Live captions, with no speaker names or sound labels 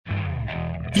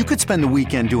You could spend the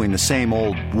weekend doing the same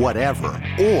old whatever,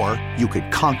 or you could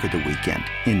conquer the weekend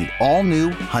in the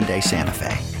all-new Hyundai Santa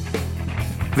Fe.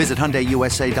 Visit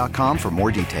HyundaiUSA.com for more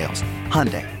details.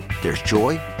 Hyundai, there's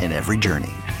joy in every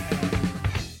journey.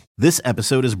 This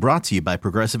episode is brought to you by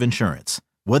Progressive Insurance.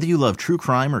 Whether you love true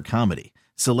crime or comedy,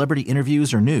 celebrity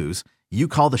interviews or news, you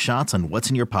call the shots on what's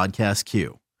in your podcast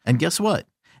queue. And guess what?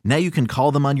 Now you can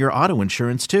call them on your auto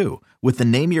insurance too with the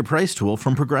Name Your Price tool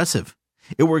from Progressive.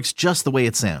 It works just the way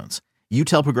it sounds. You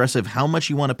tell Progressive how much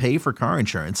you want to pay for car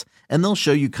insurance, and they'll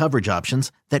show you coverage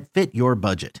options that fit your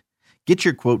budget. Get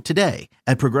your quote today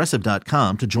at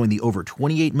Progressive.com to join the over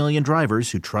 28 million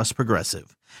drivers who trust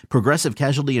Progressive. Progressive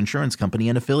Casualty Insurance Company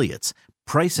and Affiliates.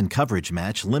 Price and coverage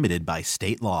match limited by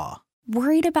state law.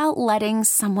 Worried about letting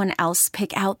someone else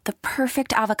pick out the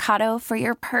perfect avocado for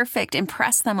your perfect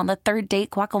impress them on the third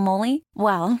date guacamole?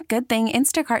 Well, good thing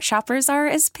Instacart shoppers are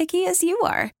as picky as you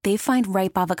are. They find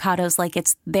ripe avocados like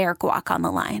it's their guac on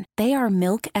the line. They are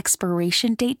milk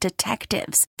expiration date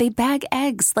detectives. They bag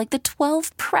eggs like the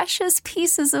 12 precious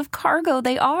pieces of cargo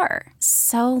they are.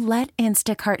 So let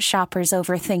Instacart shoppers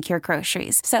overthink your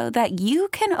groceries so that you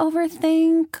can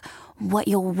overthink what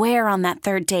you'll wear on that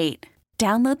third date.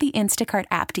 Download the Instacart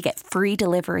app to get free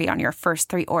delivery on your first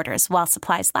 3 orders while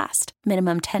supplies last.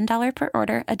 Minimum $10 per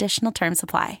order. Additional terms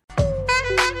apply.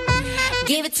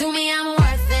 Give it to me, I'm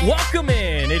worth it. Welcome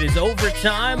in. It is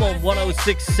overtime on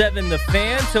 106.7 The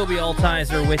Fan. Tobi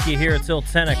Altizer with you here until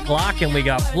 10 o'clock, and we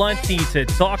got plenty to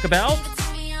talk about.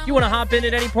 You want to hop in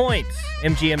at any point.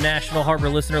 MGM National Harbor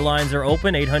listener lines are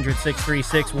open,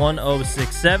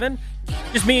 800-636-1067.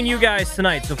 Just me and you guys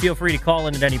tonight, so feel free to call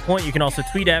in at any point. You can also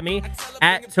tweet at me,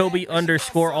 at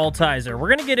Tobi_Altizer. We're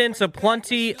going to get into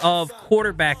plenty of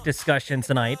quarterback discussion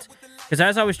tonight, because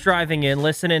as I was driving in,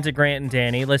 listening to Grant and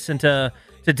Danny, listen to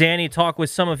Danny talk with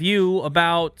some of you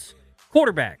about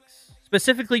quarterbacks,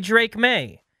 specifically Drake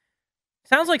May.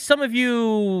 Sounds like some of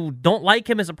you don't like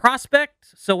him as a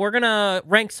prospect, so we're going to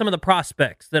rank some of the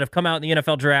prospects that have come out in the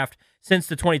NFL draft since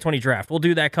the 2020 draft. We'll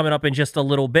do that coming up in just a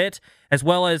little bit, as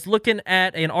well as looking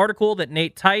at an article that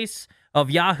Nate Tice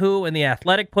of Yahoo and The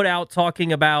Athletic put out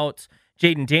talking about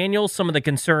Jaden Daniels, some of the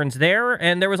concerns there,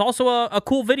 and there was also a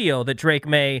cool video that Drake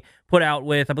May put out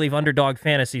with, I believe, Underdog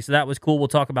Fantasy, so that was cool. We'll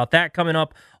talk about that coming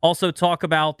up. Also talk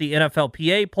about the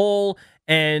NFLPA poll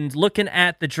and looking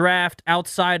at the draft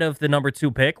outside of the number 2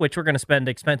 pick, which we're going to spend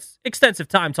extensive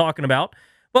time talking about.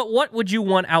 But what would you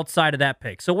want outside of that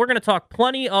pick? So we're going to talk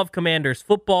plenty of Commanders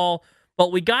football,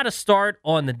 but we got to start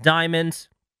on the diamond.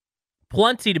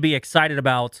 Plenty to be excited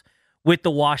about with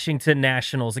the Washington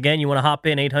Nationals. Again, you want to hop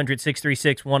in,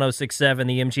 800-636-1067.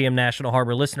 The MGM National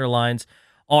Harbor listener lines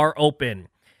are open.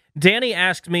 Danny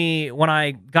asked me when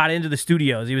I got into the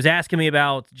studios, he was asking me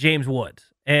about James Wood.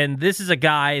 And this is a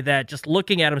guy that, just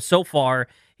looking at him so far,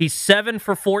 he's 7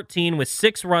 for 14 with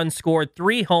 6 runs scored,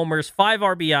 3 homers, 5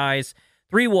 RBIs,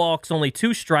 3 walks, only 2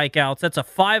 strikeouts. That's a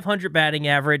 500 batting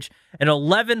average, an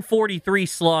 1143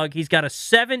 slug. He's got a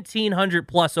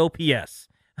 1700-plus OPS.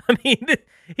 I mean,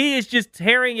 he is just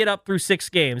tearing it up through 6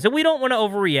 games. And we don't want to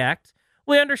overreact.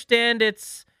 We understand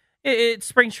it's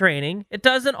spring training. It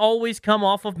doesn't always come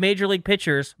off of major league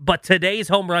pitchers, but today's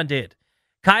home run did.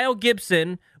 Kyle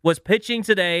Gibson was pitching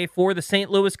today for the St.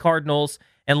 Louis Cardinals,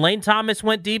 and Lane Thomas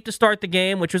went deep to start the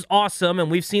game, which was awesome, and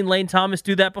we've seen Lane Thomas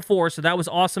do that before, so that was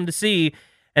awesome to see.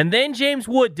 And then James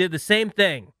Wood did the same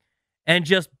thing and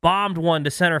just bombed one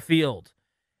to center field.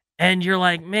 And you're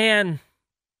like, man,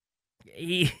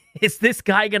 is this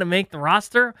guy going to make the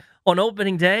roster on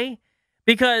opening day?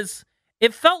 Because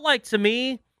it felt like, to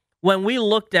me, when we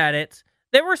looked at it,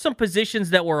 there were some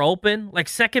positions that were open. Like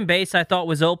second base, I thought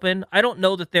was open. I don't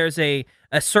know that there's a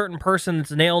certain person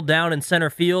that's nailed down in center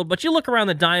field, but you look around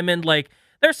the diamond, like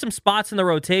there's some spots in the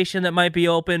rotation that might be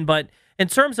open, but in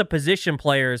terms of position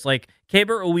players, like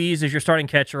Keibert Ruiz is your starting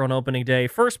catcher on opening day.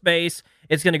 First base,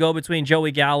 it's going to go between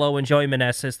Joey Gallo and Joey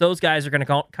Meneses. Those guys are going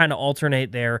to kind of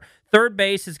alternate there. Third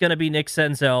base is going to be Nick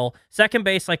Senzel. Second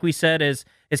base, like we said, is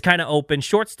kind of open.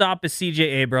 Shortstop is C.J.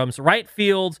 Abrams. Right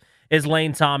field is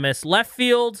Lane Thomas. Left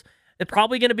field, it's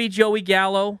probably going to be Joey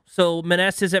Gallo. So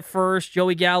Meneses at first,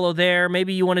 Joey Gallo there.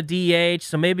 Maybe you want a DH,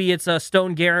 so maybe it's a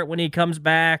Stone Garrett when he comes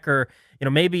back, or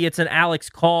maybe it's an Alex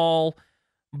Call.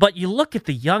 But you look at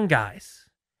the young guys,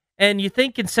 and you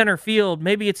think in center field,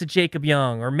 maybe it's a Jacob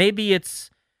Young, or maybe it's,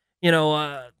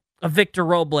 a Victor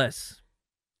Robles.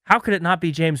 How could it not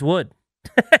be James Wood?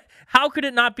 How could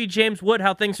it not be James Wood,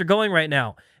 how things are going right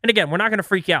now? And again, we're not going to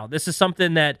freak out. This is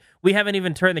something that we haven't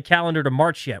even turned the calendar to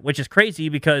March yet, which is crazy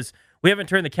because we haven't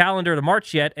turned the calendar to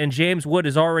March yet, and James Wood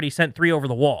has already sent 3 over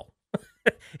the wall.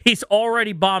 He's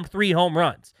already bombed 3 home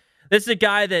runs. This is a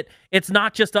guy that it's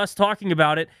not just us talking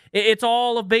about it. It's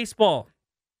all of baseball.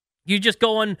 You just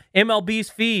go on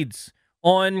MLB's feeds,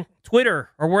 on Twitter,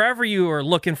 or wherever you are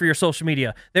looking for your social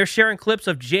media. They're sharing clips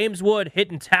of James Wood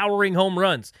hitting towering home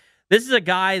runs. This is a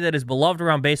guy that is beloved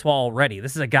around baseball already.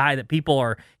 This is a guy that people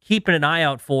are keeping an eye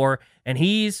out for, and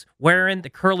he's wearing the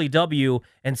curly W,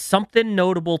 and something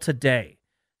notable today.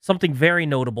 Something very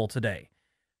notable today.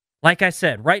 Like I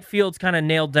said, right field's kind of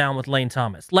nailed down with Lane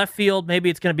Thomas. Left field, maybe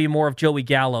it's going to be more of Joey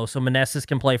Gallo, so Meneses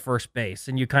can play first base,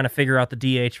 and you kind of figure out the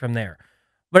DH from there.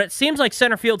 But it seems like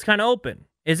center field's kind of open.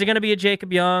 Is it going to be a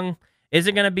Jacob Young? Is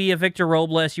it going to be a Victor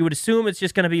Robles? You would assume it's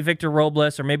just going to be Victor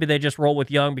Robles, or maybe they just roll with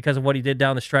Young because of what he did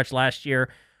down the stretch last year.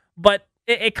 But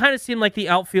it kind of seemed like the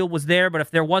outfield was there, but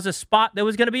if there was a spot that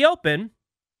was going to be open,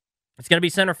 it's going to be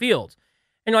center field.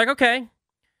 And you're like, okay,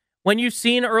 when you've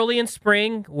seen early in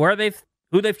spring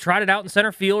who they've trotted out in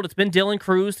center field, it's been Dylan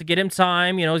Cruz to get him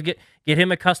time, get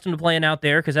him accustomed to playing out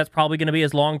there because that's probably going to be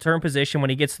his long-term position when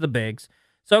he gets to the bigs.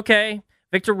 So, okay,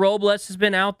 Victor Robles has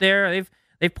been out there.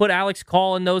 They've put Alex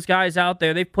Call and those guys out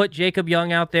there. They've put Jacob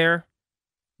Young out there.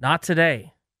 Not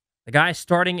today. The guy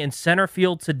starting in center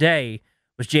field today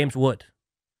was James Wood.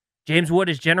 James Wood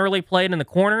is generally played in the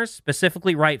corners,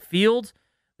 specifically right field.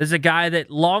 This is a guy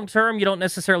that long-term, you don't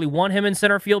necessarily want him in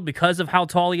center field because of how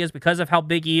tall he is, because of how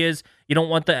big he is. You don't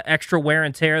want the extra wear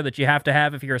and tear that you have to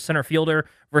have if you're a center fielder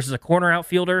versus a corner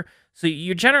outfielder. So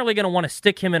you're generally going to want to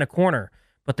stick him in a corner.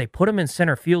 But they put him in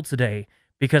center field today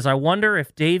because I wonder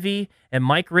if Davey and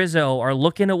Mike Rizzo are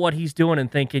looking at what he's doing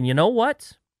and thinking, you know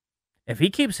what? If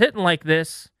he keeps hitting like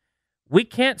this, we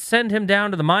can't send him down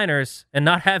to the minors and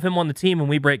not have him on the team when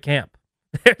we break camp.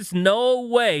 There's no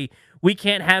way we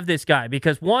can't have this guy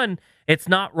because, one, it's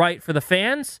not right for the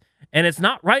fans, and it's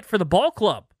not right for the ball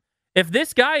club. If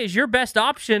this guy is your best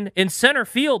option in center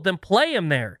field, then play him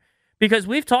there because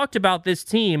we've talked about this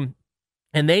team,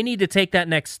 and they need to take that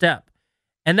next step.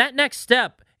 And that next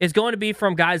step is going to be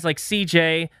from guys like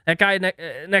CJ. That guy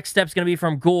next step is going to be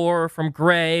from Gore, from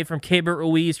Gray, from Keibert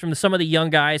Ruiz, from some of the young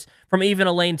guys, from even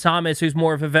Elaine Thomas, who's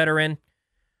more of a veteran.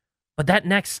 But that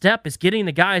next step is getting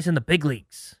the guys in the big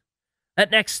leagues. That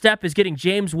next step is getting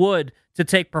James Wood to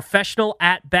take professional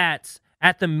at-bats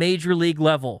at the major league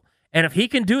level. And if he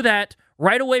can do that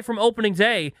right away from opening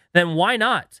day, then why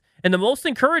not? And the most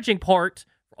encouraging part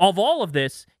of all of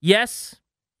this, yes,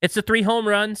 it's the 3 home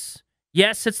runs.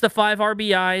 Yes, it's the 5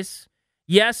 RBIs.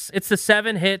 Yes, it's the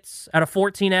 7 hits out of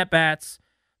 14 at-bats.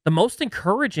 The most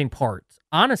encouraging part,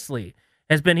 honestly,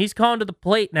 has been he's gone to the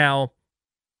plate now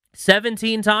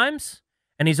 17 times,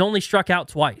 and he's only struck out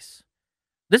twice.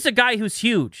 This is a guy who's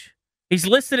huge. He's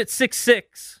listed at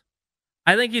 6'6".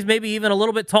 I think he's maybe even a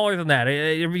little bit taller than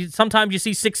that. Sometimes you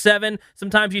see 6'7",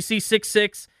 sometimes you see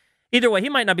 6'6". Either way, he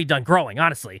might not be done growing,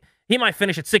 honestly. He might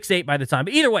finish at 6'8" by the time.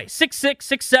 But either way, 6'6",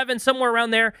 6'7", somewhere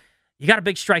around there, you got a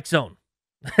big strike zone.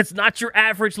 It's not your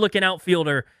average looking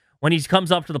outfielder when he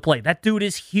comes up to the plate. That dude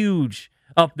is huge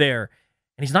up there.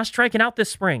 And he's not striking out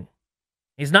this spring.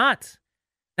 He's not.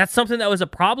 That's something that was a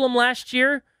problem last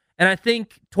year. And I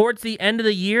think towards the end of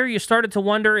the year, you started to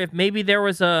wonder if maybe there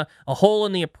was a hole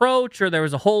in the approach or there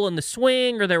was a hole in the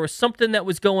swing or there was something that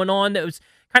was going on that was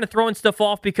kind of throwing stuff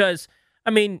off because, I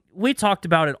mean, we talked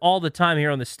about it all the time here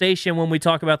on the station when we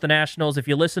talk about the Nationals. If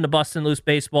you listen to Bustin' Loose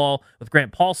Baseball with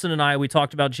Grant Paulson and I, we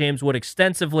talked about James Wood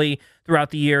extensively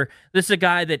throughout the year. This is a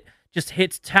guy that just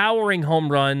hits towering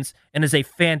home runs and is a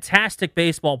fantastic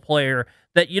baseball player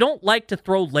that you don't like to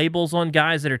throw labels on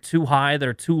guys that are too high, that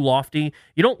are too lofty.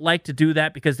 You don't like to do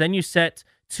that because then you set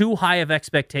too high of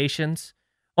expectations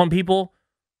on people.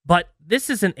 But this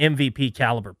is an MVP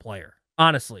caliber player,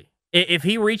 honestly. If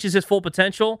he reaches his full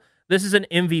potential, this is an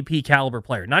MVP caliber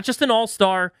player. Not just an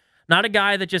all-star, not a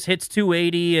guy that just hits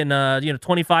 280 and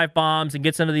 25 bombs and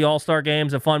gets into the all-star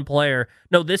games, a fun player.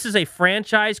 No, this is a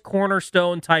franchise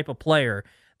cornerstone type of player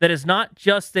that is not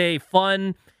just a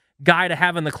fun guy to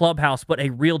have in the clubhouse, but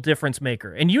a real difference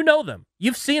maker. And you know them.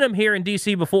 You've seen them here in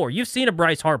D.C. before. You've seen a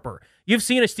Bryce Harper. You've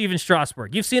seen a Steven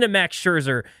Strasburg. You've seen a Max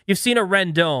Scherzer. You've seen a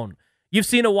Rendon. You've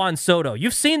seen a Juan Soto.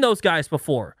 You've seen those guys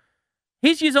before.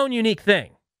 He's his own unique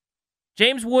thing.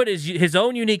 James Wood is his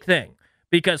own unique thing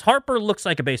because Harper looks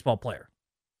like a baseball player.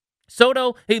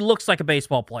 Soto, he looks like a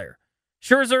baseball player.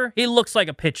 Scherzer, he looks like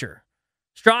a pitcher.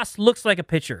 Strauss looks like a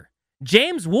pitcher.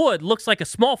 James Wood looks like a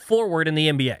small forward in the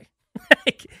NBA.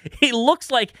 He looks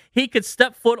like he could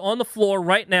step foot on the floor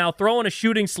right now, throw on a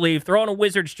shooting sleeve, throw on a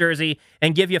Wizards jersey,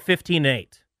 and give you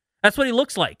 15-8. That's what he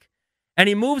looks like. And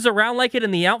he moves around like it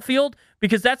in the outfield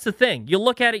because that's the thing. You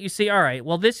look at it, you see, all right,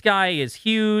 well, this guy is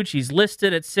huge. He's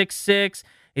listed at 6'6".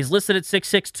 He's listed at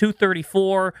 6'6",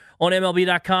 234 on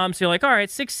MLB.com. So you're like, all right,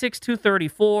 6'6",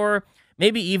 234,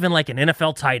 maybe even like an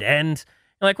NFL tight end.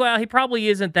 You're like, well, he probably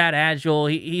isn't that agile.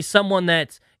 He's someone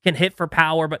that can hit for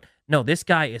power. But no, this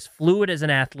guy is fluid as an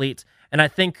athlete. And I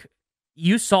think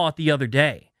you saw it the other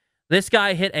day. This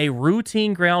guy hit a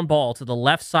routine ground ball to the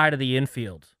left side of the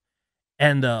infield.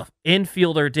 And the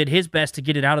infielder did his best to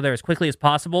get it out of there as quickly as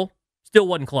possible. Still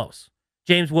wasn't close.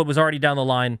 James Wood was already down the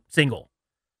line, single.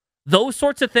 Those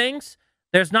sorts of things,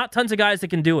 there's not tons of guys that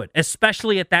can do it,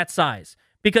 especially at that size.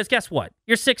 Because guess what?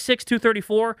 You're 6'6",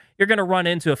 234, you're going to run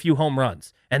into a few home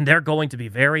runs, and they're going to be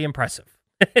very impressive.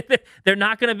 They're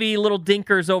not going to be little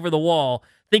dinkers over the wall.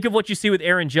 Think of what you see with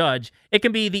Aaron Judge. It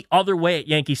can be the other way at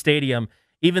Yankee Stadium.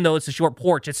 Even though it's a short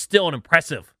porch, it's still an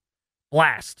impressive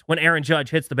blast when Aaron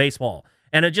Judge hits the baseball.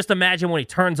 And just imagine when he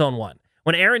turns on one.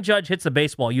 When Aaron Judge hits the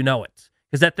baseball, you know it,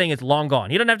 because that thing is long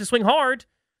gone. He doesn't have to swing hard.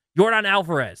 Yordan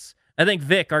Alvarez. I think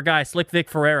Vic, our guy, Slick Vic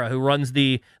Ferreira, who runs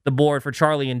the board for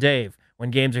Charlie and Dave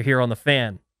when games are here on the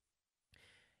Fan,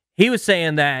 he was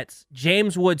saying that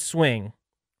James Wood's swing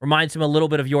reminds him a little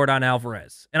bit of Yordan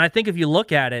Alvarez. And I think if you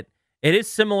look at it, it is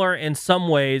similar in some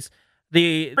ways,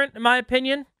 in my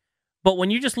opinion. But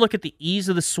when you just look at the ease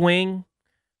of the swing,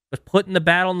 with putting the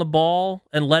bat on the ball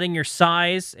and letting your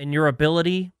size and your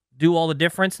ability do all the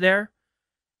difference there,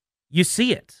 you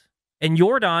see it. And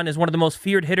Yordan is one of the most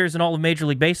feared hitters in all of Major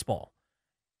League Baseball.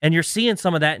 And you're seeing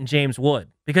some of that in James Wood.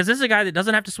 Because this is a guy that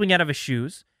doesn't have to swing out of his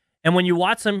shoes. And when you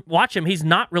watch him, he's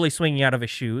not really swinging out of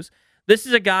his shoes. This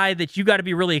is a guy that you got to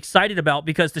be really excited about,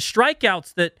 because the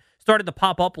strikeouts that started to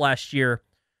pop up last year,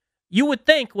 you would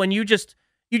think when you just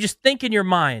think in your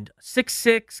mind,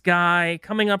 6'6" guy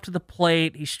coming up to the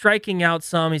plate, he's striking out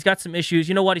some, he's got some issues.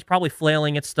 You know what? He's probably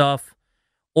flailing at stuff.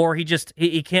 Or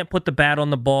he can't put the bat on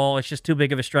the ball. It's just too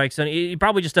big of a strike zone. He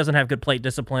probably just doesn't have good plate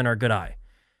discipline or a good eye.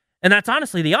 And that's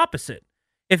honestly the opposite.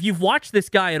 If you've watched this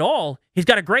guy at all, he's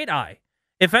got a great eye.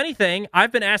 If anything,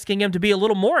 I've been asking him to be a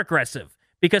little more aggressive,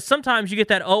 because sometimes you get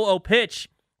that 0-0 pitch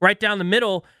right down the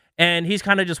middle, and he's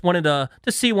kind of just wanted to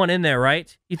see one in there,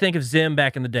 right? You think of Zim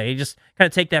back in the day. He just kind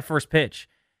of take that first pitch.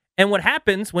 And what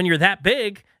happens when you're that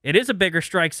big, it is a bigger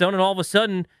strike zone, and all of a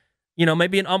sudden,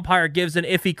 maybe an umpire gives an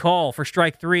iffy call for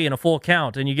strike 3 and a full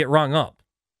count, and you get rung up.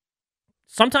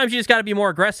 Sometimes you just got to be more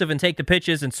aggressive and take the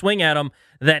pitches and swing at them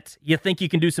that you think you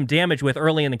can do some damage with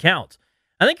early in the count.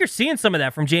 I think you're seeing some of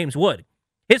that from James Wood.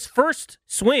 His first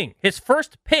swing, his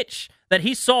first pitch that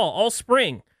he saw all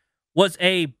spring was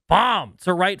a bomb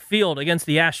to right field against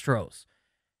the Astros.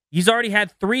 He's already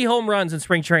had 3 home runs in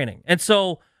spring training. And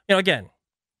so, again,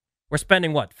 we're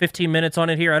spending, 15 minutes on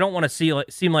it here? I don't want to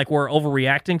seem like we're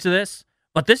overreacting to this,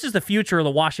 but this is the future of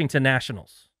the Washington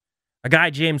Nationals. A guy,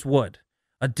 James Wood,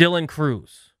 a Dylan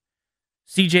Cruz,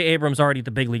 C.J. Abrams already at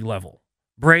the big league level,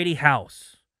 Brady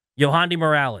House, Yohandy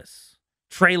Morales,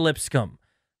 Trey Lipscomb.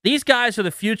 These guys are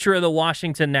the future of the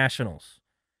Washington Nationals,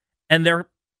 and they're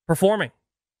performing.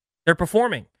 They're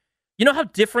performing. You know how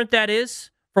different that is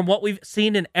from what we've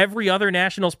seen in every other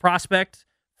Nationals prospect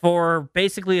for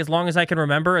basically as long as I can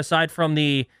remember, aside from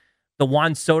the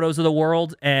Juan Sotos of the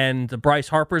world and the Bryce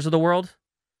Harpers of the world?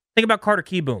 Think about Carter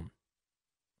Kieboom.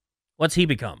 What's he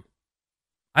become?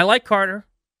 I like Carter.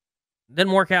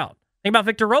 Didn't work out. Think about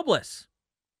Victor Robles.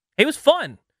 He was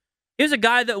fun. He was a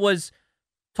guy that was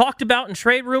talked about in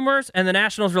trade rumors, and the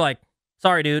Nationals were like,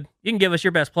 sorry, dude, you can give us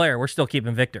your best player. We're still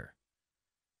keeping Victor.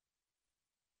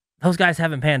 Those guys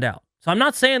haven't panned out. So I'm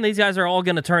not saying these guys are all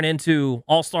going to turn into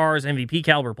all-stars, MVP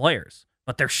caliber players,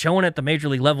 but they're showing at the major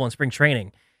league level in spring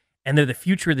training, and they're the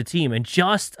future of the team. And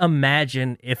just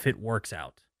imagine if it works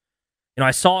out. I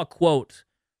saw a quote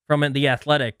from The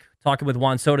Athletic talking with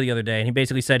Juan Soto the other day, and he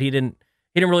basically said he didn't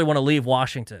really want to leave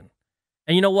Washington.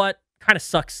 And you know what? Kind of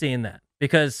sucks seeing that,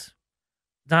 because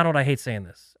Donald, I hate saying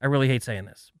this. I really hate saying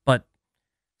this, but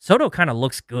Soto kind of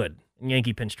looks good in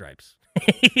Yankee pinstripes.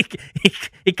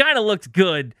 he kind of looks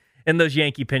good in those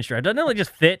Yankee pinstripes. Doesn't it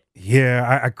just fit?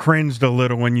 Yeah, I cringed a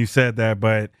little when you said that,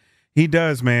 but he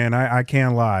does, man. I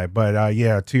can't lie. But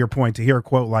yeah, to your point, to hear a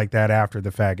quote like that after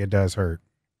the fact, it does hurt.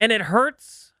 And it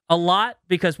hurts a lot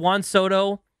because Juan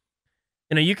Soto,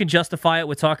 you can justify it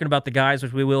with talking about the guys,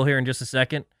 which we will here in just a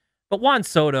second. But Juan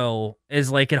Soto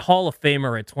is like a Hall of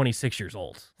Famer at 26 years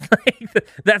old.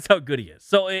 That's how good he is.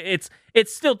 So it's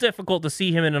still difficult to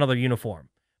see him in another uniform.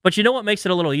 But you know what makes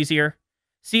it a little easier?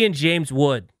 Seeing James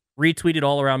Wood retweeted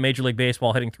all around Major League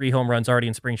Baseball, hitting 3 home runs already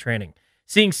in spring training.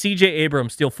 Seeing C.J.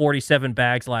 Abrams steal 47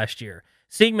 bags last year.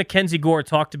 Seeing Mackenzie Gore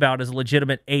talked about as a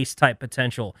legitimate ace-type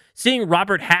potential. Seeing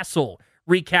Robert Hassel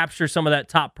recapture some of that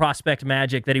top prospect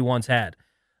magic that he once had.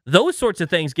 Those sorts of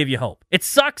things give you hope. It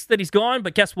sucks that he's gone,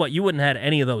 but guess what? You wouldn't have had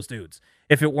any of those dudes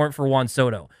if it weren't for Juan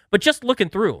Soto. But just looking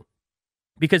through,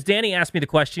 because Danny asked me the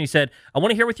question, he said, I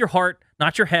want to hear with your heart,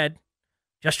 not your head,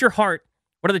 just your heart.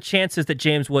 What are the chances that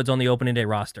James Wood's on the opening day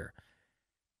roster?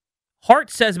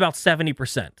 Heart says about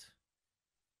 70%.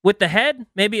 With the head,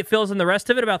 maybe it fills in the rest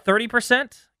of it about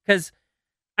 30%, because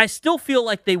I still feel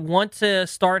like they want to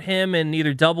start him in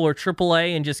either double or triple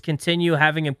A and just continue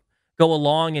having him go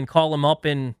along and call him up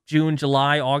in June,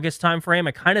 July, August timeframe.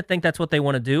 I kind of think that's what they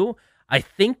want to do. I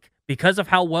think because of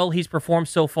how well he's performed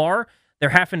so far, they're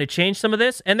having to change some of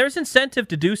this, and there's incentive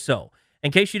to do so.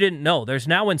 In case you didn't know, there's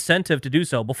now incentive to do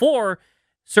so. Before,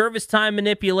 service time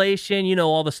manipulation,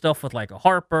 all the stuff with like a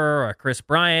Harper or a Chris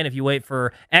Bryant. If you wait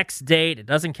for X date, it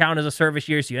doesn't count as a service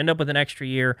year, so you end up with an extra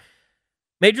year.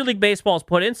 Major League Baseball's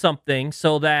put in something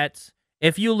so that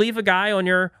if you leave a guy on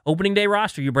your opening day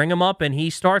roster, you bring him up and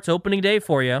he starts opening day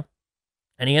for you,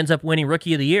 and he ends up winning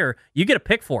Rookie of the Year, you get a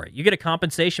pick for it. You get a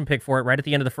compensation pick for it right at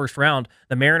the end of the first round.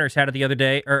 The Mariners had it the other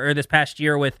day, or this past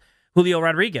year with Julio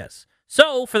Rodriguez.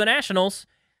 So for the Nationals,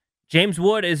 James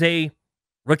Wood is a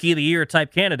Rookie of the Year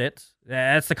type candidate.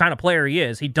 That's the kind of player he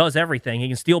is. He does everything. He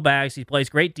can steal bags. He plays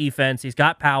great defense. He's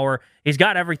got power. He's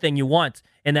got everything you want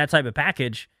in that type of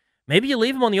package. Maybe you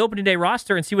leave him on the opening day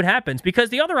roster and see what happens, because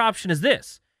the other option is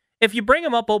this. If you bring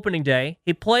him up opening day,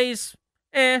 he plays,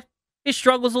 he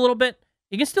struggles a little bit,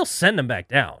 you can still send him back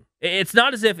down. It's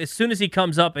not as if as soon as he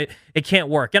comes up, it can't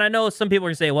work. And I know some people are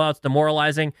going to say, well, it's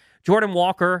demoralizing. Jordan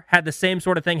Walker had the same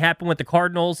sort of thing happen with the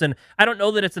Cardinals, and I don't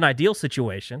know that it's an ideal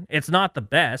situation. It's not the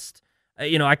best.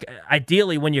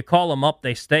 Ideally, when you call them up,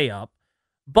 they stay up.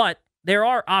 But there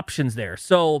are options there.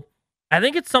 So I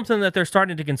think it's something that they're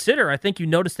starting to consider. I think you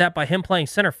noticed that by him playing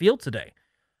center field today.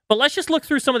 But let's just look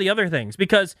through some of the other things,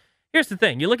 because here's the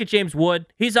thing. You look at James Wood.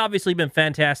 He's obviously been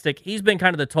fantastic. He's been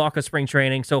kind of the talk of spring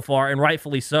training so far, and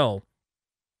rightfully so.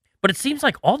 But it seems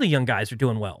like all the young guys are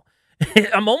doing well.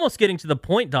 I'm almost getting to the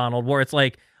point, Donald, where it's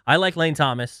like, I like Lane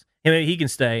Thomas. Maybe he can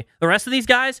stay. The rest of these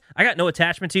guys, I got no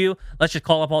attachment to you. Let's just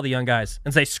call up all the young guys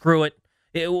and say, screw it.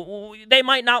 They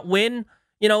might not win,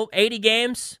 80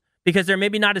 games because they're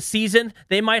maybe not a season.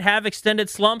 They might have extended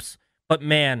slumps. But,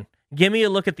 man, give me a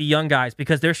look at the young guys,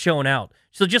 because they're showing out.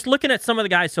 So just looking at some of the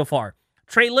guys so far.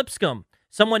 Trey Lipscomb,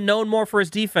 someone known more for his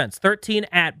defense, 13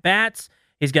 at-bats.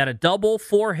 He's got a double,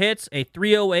 4 hits, a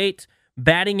 308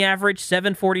 batting average,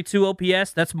 742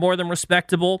 OPS. That's more than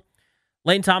respectable.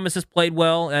 Lane Thomas has played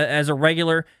well as a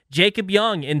regular. Jacob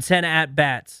Young in 10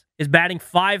 at-bats is batting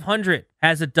 500,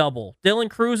 has a double. Dylan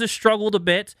Cruz has struggled a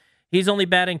bit. He's only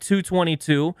batting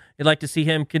 222. You'd like to see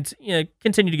him continue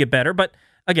to get better, but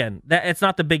again, it's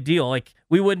not the big deal. Like,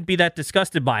 we wouldn't be that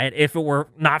disgusted by it if it were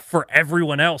not for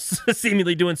everyone else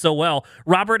seemingly doing so well.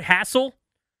 Robert Hassel,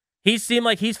 he seemed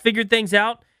like he's figured things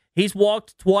out. He's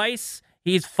walked twice.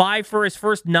 He's 5 for his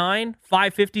first 9,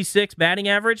 556 batting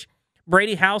average.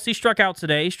 Brady House, he struck out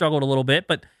today. He struggled a little bit,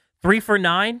 but 3 for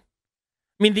 9.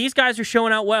 I mean, these guys are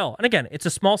showing out well. And again, it's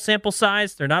a small sample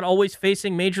size. They're not always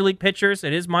facing major league pitchers.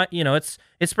 It is it's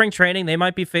spring training. They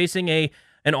might be facing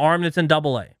an arm that's in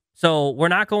Double-A. So we're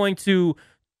not going to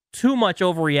too much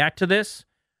overreact to this.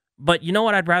 But you know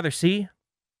what I'd rather see?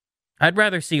 I'd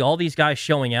rather see all these guys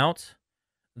showing out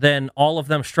than all of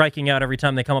them striking out every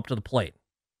time they come up to the plate.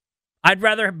 I'd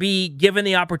rather be given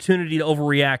the opportunity to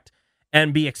overreact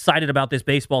and be excited about this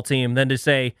baseball team than to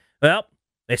say, well,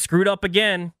 they screwed up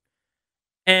again.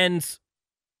 And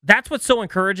that's what's so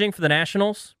encouraging for the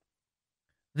Nationals.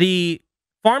 The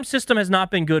farm system has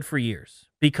not been good for years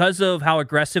because of how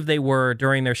aggressive they were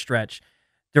during their stretch,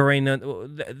 during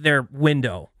their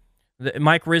window.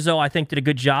 Mike Rizzo, I think, did a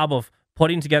good job of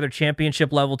putting together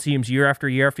championship-level teams year after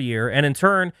year after year, and in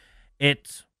turn,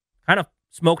 it kind of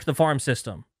smoked the farm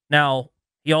system. Now,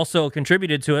 he also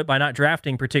contributed to it by not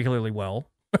drafting particularly well.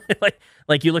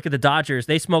 like you look at the Dodgers,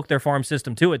 they smoked their farm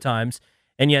system too at times,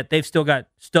 and yet they've still got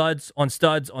studs on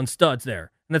studs on studs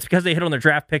there. And that's because they hit on their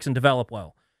draft picks and develop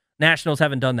well. Nationals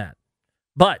haven't done that.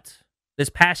 But this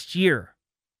past year,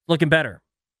 looking better.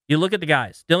 You look at the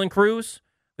guys. Dylan Cruz,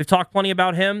 we've talked plenty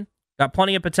about him. Got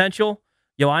plenty of potential.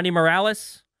 Yoandy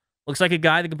Morales, looks like a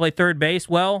guy that can play third base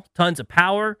well. Tons of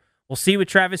power. We'll see with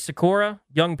Travis Sakura,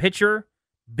 young pitcher.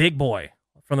 Big boy.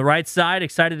 From the right side,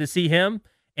 excited to see him.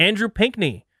 Andrew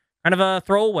Pinckney, kind of a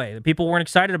throwaway that people weren't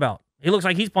excited about. He looks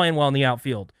like he's playing well in the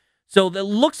outfield. So it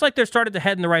looks like they're starting to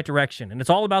head in the right direction. And it's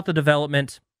all about the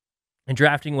development and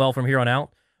drafting well from here on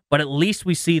out. But at least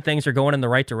we see things are going in the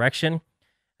right direction.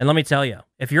 And let me tell you,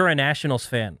 if you're a Nationals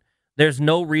fan, there's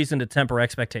no reason to temper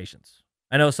expectations.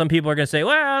 I know some people are going to say,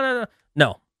 well,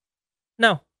 no.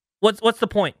 What's the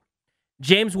point?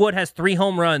 James Wood has 3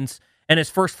 home runs in his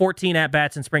first 14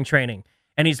 at-bats in spring training,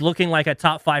 and he's looking like a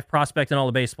top 5 prospect in all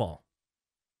of baseball.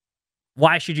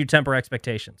 Why should you temper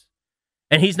expectations?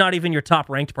 And he's not even your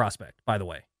top-ranked prospect, by the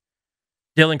way.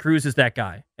 Dylan Cruz is that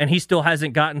guy, and he still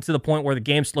hasn't gotten to the point where the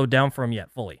game slowed down for him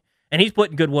yet fully. And he's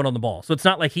putting good wood on the ball, so it's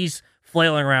not like he's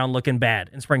flailing around looking bad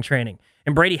in spring training.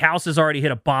 And Brady House has already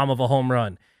hit a bomb of a home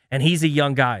run, and he's a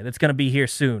young guy that's going to be here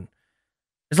soon.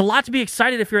 There's a lot to be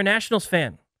excited if you're a Nationals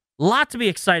fan. A lot to be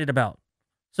excited about.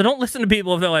 So don't listen to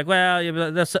people if they're like, well,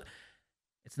 yeah,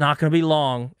 it's not going to be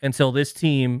long until this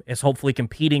team is hopefully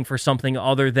competing for something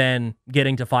other than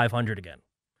getting to 500 again.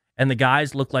 And the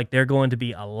guys look like they're going to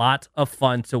be a lot of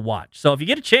fun to watch. So if you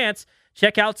get a chance,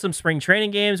 check out some spring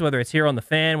training games, whether it's here on the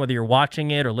Fan, whether you're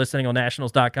watching it or listening on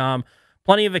Nationals.com.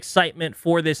 Plenty of excitement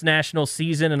for this National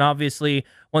season. And obviously,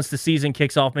 once the season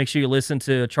kicks off, make sure you listen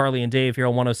to Charlie and Dave here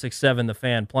on 106.7 The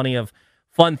Fan. Plenty of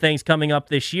fun things coming up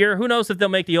this year. Who knows if they'll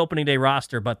make the opening day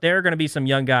roster, but there are going to be some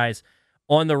young guys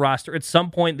on the roster at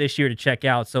some point this year to check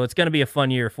out. So it's going to be a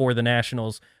fun year for the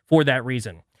Nationals for that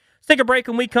reason. Let's take a break.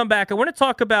 When we come back, I want to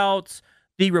talk about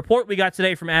the report we got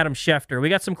today from Adam Schefter. We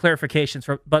got some clarifications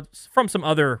from some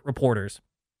other reporters.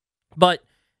 But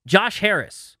Josh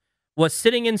Harris was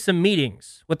sitting in some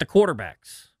meetings with the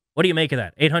quarterbacks. What do you make of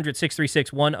that?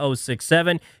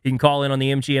 800-636-1067. You can call in on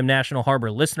the MGM National Harbor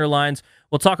listener lines.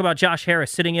 We'll talk about Josh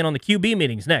Harris sitting in on the QB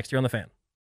meetings next here on The Fan.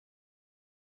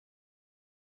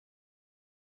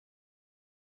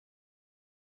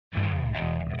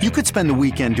 You could spend the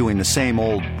weekend doing the same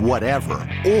old whatever,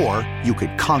 or you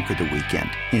could conquer the weekend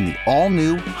in the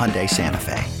all-new Hyundai Santa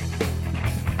Fe.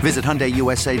 Visit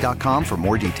HyundaiUSA.com for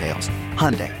more details.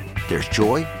 Hyundai, there's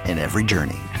joy in every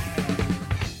journey.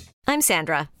 I'm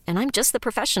Sandra, and I'm just the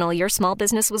professional your small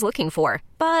business was looking for.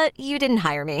 But you didn't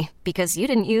hire me because you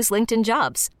didn't use LinkedIn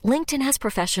Jobs. LinkedIn has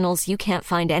professionals you can't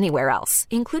find anywhere else,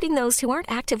 including those who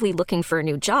aren't actively looking for a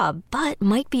new job, but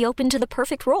might be open to the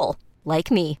perfect role,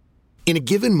 like me. In a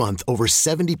given month, over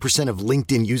 70% of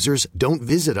LinkedIn users don't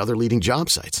visit other leading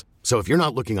job sites. So if you're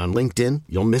not looking on LinkedIn,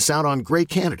 you'll miss out on great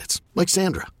candidates like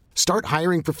Sandra. Start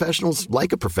hiring professionals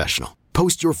like a professional.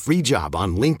 Post your free job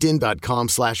on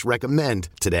linkedin.com/recommend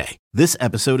today. This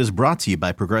episode is brought to you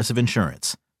by Progressive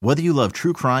Insurance. Whether you love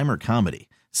true crime or comedy,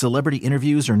 celebrity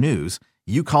interviews or news,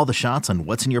 you call the shots on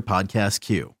what's in your podcast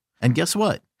queue. And guess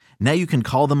what? Now you can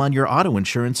call them on your auto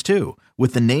insurance too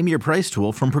with the Name Your Price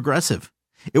tool from Progressive.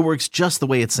 It works just the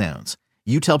way it sounds.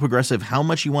 You tell Progressive how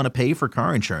much you want to pay for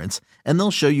car insurance, and they'll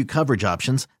show you coverage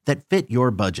options that fit your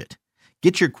budget.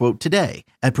 Get your quote today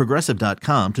at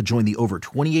Progressive.com to join the over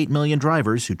 28 million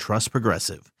drivers who trust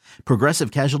Progressive.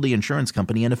 Progressive Casualty Insurance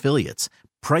Company and Affiliates.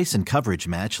 Price and coverage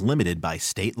match limited by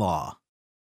state law.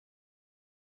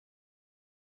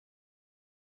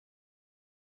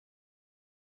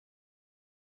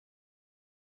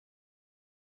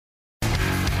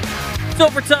 It's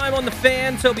overtime on The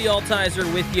Fan. Tobi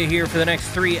Altizer with you here for the next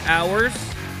 3 hours.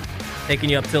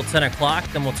 Taking you up till 10 o'clock.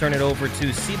 Then we'll turn it over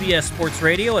to CBS Sports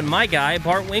Radio and my guy,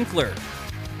 Bart Winkler.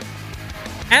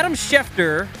 Adam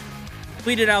Schefter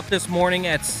tweeted out this morning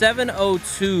at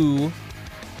 7:02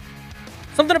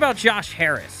 something about Josh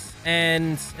Harris.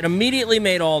 And it immediately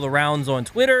made all the rounds on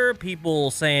Twitter. People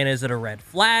saying, is it a red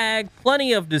flag?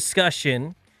 Plenty of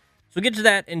discussion. So we'll get to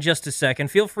that in just a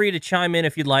second. Feel free to chime in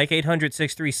if you'd like.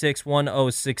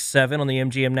 800-636-1067 on the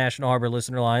MGM National Harbor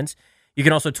listener lines. You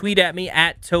can also tweet at me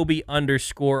at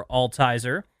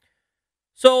Tobi_Altizer.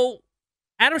 So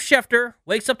Adam Schefter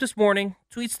wakes up this morning,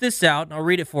 tweets this out, and I'll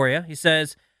read it for you. He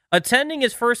says, attending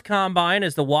his first combine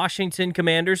as the Washington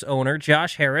Commanders owner,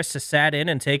 Josh Harris has sat in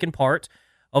and taken part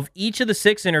of each of the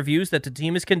 6 interviews that the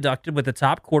team has conducted with the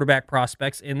top quarterback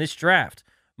prospects in this draft.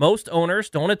 Most owners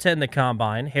don't attend the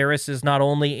combine. Harris is not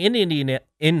only in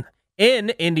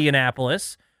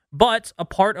Indianapolis, but a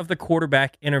part of the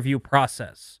quarterback interview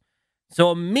process. So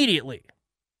immediately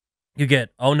you get,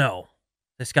 oh no,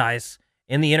 this guy's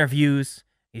in the interviews.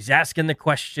 He's asking the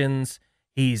questions.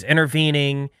 He's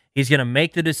intervening. He's going to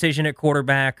make the decision at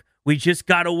quarterback. We just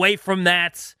got away from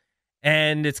that,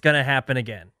 and it's going to happen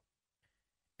again.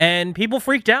 And people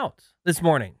freaked out this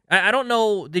morning. I don't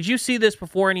know. Did you see this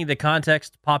before any of the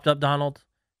context popped up, Donald?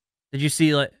 Did you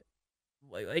see,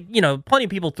 plenty of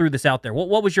people threw this out there.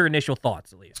 What was your initial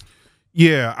thoughts, at least?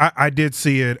 Yeah, I did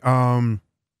see it. I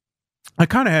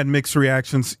kind of had mixed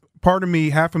reactions. Part of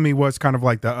me, half of me was kind of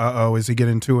like is he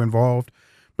getting too involved?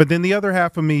 But then the other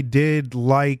half of me did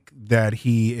like that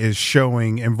he is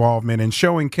showing involvement and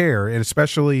showing care, and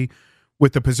especially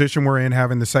with the position we're in,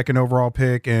 having the second overall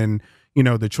pick and,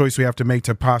 the choice we have to make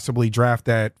to possibly draft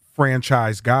that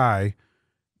franchise guy,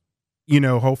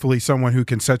 hopefully someone who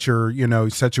can set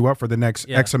you up for the next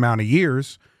X amount of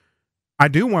years. I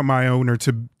do want my owner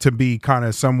to be kind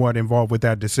of somewhat involved with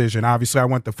that decision. Obviously, I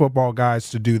want the football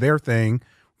guys to do their thing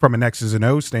from an X's and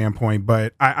O's standpoint,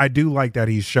 but I do like that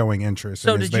he's showing interest.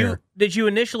 So did you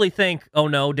initially think, oh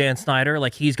no, Dan Snyder,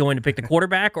 like he's going to pick the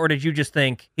quarterback, or did you just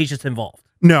think he's just involved?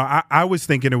 No, I was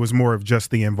thinking it was more of just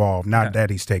the involved, not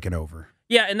that he's taken over.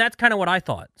 Yeah, and that's kind of what I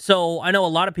thought. So I know a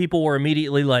lot of people were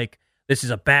immediately like, this is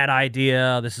a bad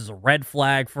idea. This is a red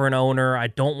flag for an owner. I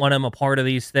don't want him a part of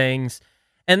these things.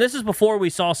 And this is before we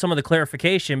saw some of the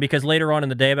clarification, because later on in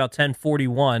the day, about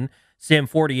 10:41, Sam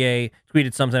Fortier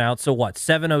tweeted something out. So what,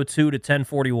 7:02 to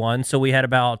 10:41. So we had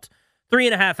about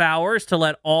 3.5 hours to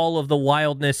let all of the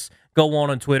wildness go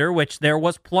on Twitter, which there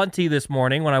was plenty this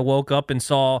morning when I woke up and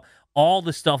saw all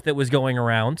the stuff that was going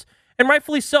around. And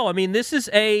rightfully so. I mean, this is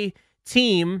a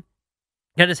team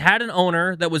that has had an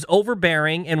owner that was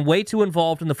overbearing and way too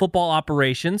involved in the football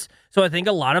operations. So I think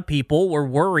a lot of people were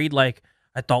worried, like,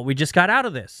 I thought we just got out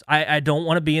of this. I don't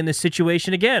want to be in this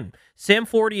situation again. Sam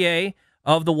Fortier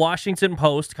of the Washington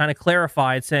Post kind of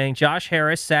clarified, saying Josh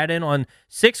Harris sat in on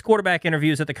 6 quarterback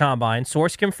interviews at the Combine,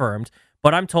 source confirmed,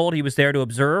 but I'm told he was there to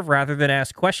observe rather than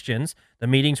ask questions. The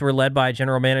meetings were led by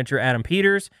General Manager Adam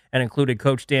Peters and included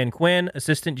Coach Dan Quinn,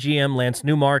 Assistant GM Lance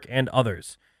Newmark, and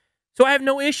others. So I have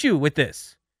no issue with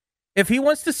this. If he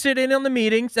wants to sit in on the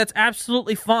meetings, that's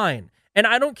absolutely fine. And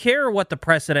I don't care what the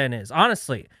precedent is,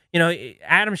 honestly. You know,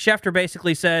 Adam Schefter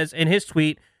basically says in his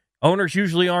tweet, owners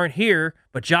usually aren't here,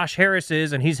 but Josh Harris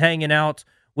is, and he's hanging out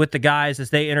with the guys as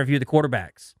they interview the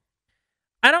quarterbacks.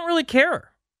 I don't really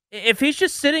care. If he's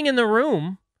just sitting in the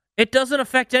room, it doesn't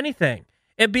affect anything.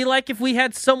 It'd be like if we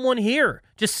had someone here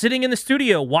just sitting in the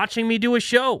studio watching me do a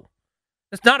show.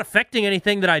 It's not affecting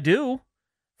anything that I do.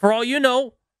 For all you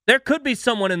know, there could be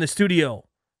someone in the studio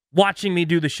watching me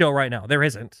do the show right now. There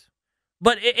isn't.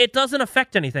 But it doesn't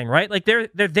affect anything, right? Like they're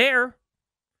there,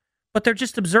 but they're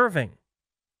just observing.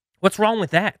 What's wrong with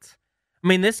that? I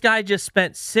mean, this guy just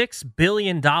spent $6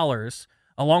 billion,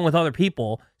 along with other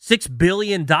people, $6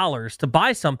 billion to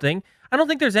buy something. I don't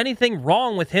think there's anything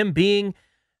wrong with him being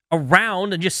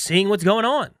around and just seeing what's going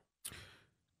on.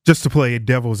 Just to play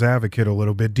devil's advocate a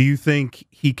little bit, do you think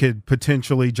he could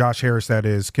potentially, Josh Harris that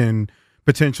is, can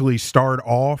potentially start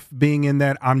off being in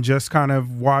that I'm just kind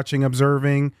of watching,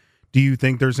 observing? Do you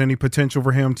think there's any potential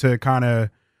for him to kind of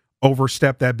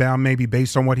overstep that bound, maybe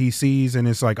based on what he sees, and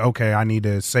it's like, okay, I need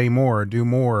to say more, do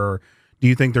more? Or do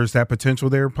you think there's that potential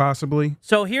there possibly?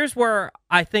 So here's where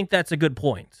I think that's a good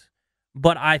point,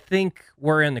 but I think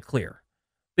we're in the clear.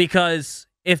 Because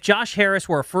if Josh Harris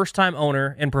were a first-time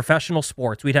owner in professional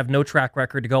sports, we'd have no track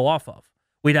record to go off of.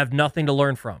 We'd have nothing to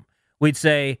learn from. We'd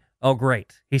say, oh,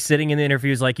 great, he's sitting in the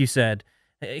interviews like you said.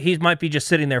 He might be just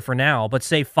sitting there for now, but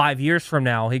say 5 years from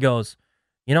now, he goes,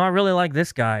 you know, I really like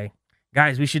this guy.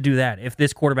 Guys, we should do that if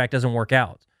this quarterback doesn't work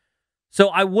out. So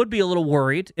I would be a little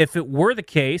worried if it were the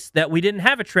case that we didn't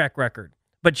have a track record.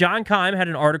 But John Keim had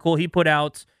an article he put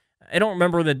out. I don't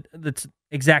remember the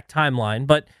exact timeline,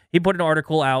 but he put an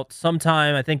article out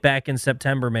sometime, I think back in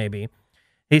September maybe.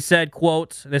 He said,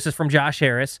 quote, this is from Josh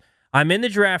Harris, I'm in the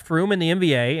draft room in the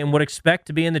NBA and would expect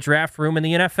to be in the draft room in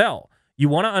the NFL. You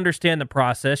want to understand the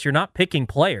process. You're not picking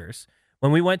players.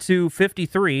 When we went to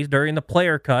 53 during the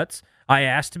player cuts, I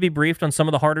asked to be briefed on some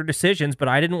of the harder decisions, but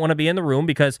I didn't want to be in the room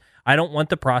because I don't want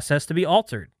the process to be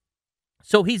altered.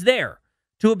 So he's there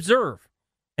to observe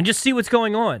and just see what's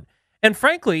going on. And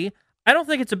frankly, I don't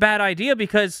think it's a bad idea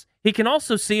because he can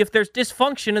also see if there's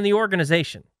dysfunction in the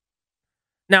organization.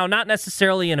 Now, not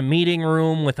necessarily in a meeting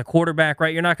room with a quarterback,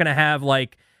 right? You're not going to have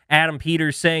like Adam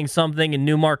Peters saying something and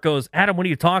Newmark goes, Adam, what are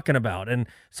you talking about? And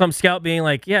some scout being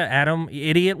like, yeah, Adam,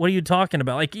 idiot, what are you talking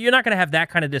about? Like, you're not going to have that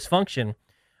kind of dysfunction.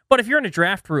 But if you're in a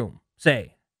draft room,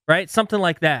 say, right, something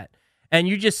like that, and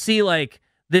you just see like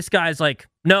this guy's like,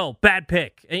 no, bad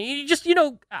pick. And you just, you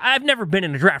know, I've never been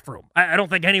in a draft room. I don't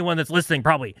think anyone that's listening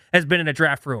probably has been in a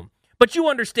draft room. But you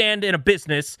understand in a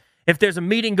business, if there's a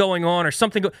meeting going on or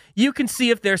something, you can see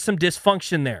if there's some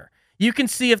dysfunction there. You can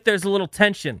see if there's a little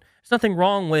tension. There's nothing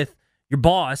wrong with your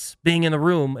boss being in the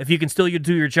room. If you can still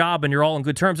do your job and you're all in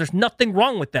good terms, there's nothing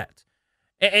wrong with that.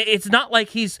 It's not like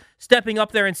he's stepping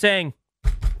up there and saying,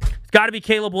 it's got to be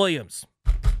Caleb Williams.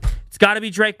 It's got to be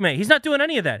Drake May. He's not doing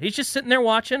any of that. He's just sitting there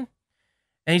watching,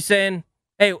 and he's saying,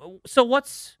 hey, so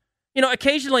what's, you know,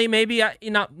 occasionally maybe,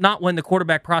 not when the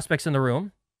quarterback prospect's in the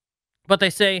room, but they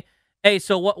say, hey,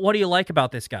 so what do you like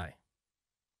about this guy?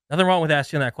 Nothing wrong with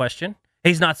asking that question.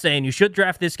 He's not saying you should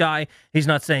draft this guy. He's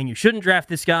not saying you shouldn't draft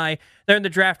this guy. They're in the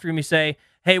draft room. You say,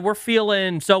 hey, we're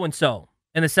feeling so-and-so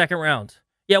in the second round.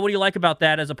 Yeah, what do you like about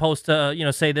that as opposed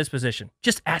to, say this position?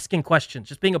 Just asking questions,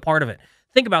 just being a part of it.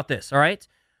 Think about this, all right?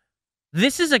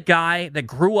 This is a guy that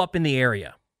grew up in the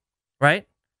area, right?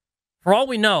 For all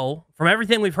we know, from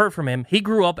everything we've heard from him, he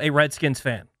grew up a Redskins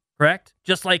fan, correct?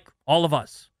 Just like all of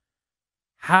us.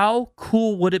 How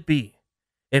cool would it be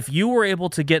if you were able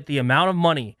to get the amount of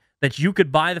money that you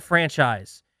could buy the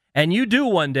franchise, and you do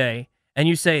one day, and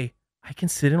you say, I can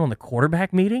sit in on the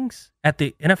quarterback meetings at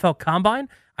the NFL Combine?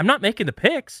 I'm not making the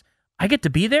picks. I get to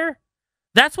be there?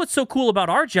 That's what's so cool about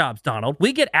our jobs, Donald.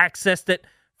 We get access that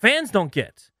fans don't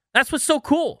get. That's what's so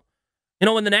cool. You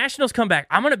know, when the Nationals come back,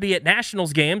 I'm going to be at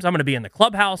Nationals games. I'm going to be in the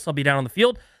clubhouse. I'll be down on the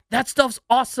field. That stuff's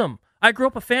awesome. I grew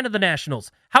up a fan of the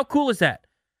Nationals. How cool is that?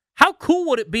 How cool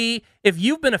would it be if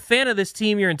you've been a fan of this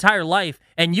team your entire life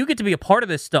and you get to be a part of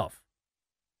this stuff?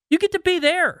 You get to be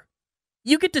there.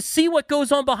 You get to see what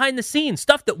goes on behind the scenes,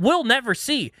 stuff that we'll never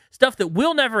see, stuff that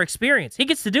we'll never experience. He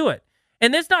gets to do it.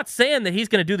 And that's not saying that he's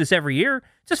going to do this every year.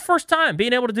 It's his first time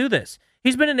being able to do this.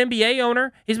 He's been an NBA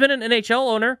owner. He's been an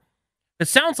NHL owner. It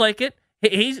sounds like it.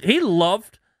 He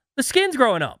loved the Skins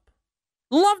growing up.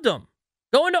 Loved them.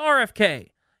 Going to RFK.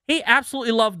 He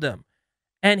absolutely loved them.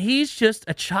 And he's just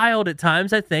a child at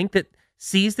times, I think, that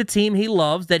sees the team he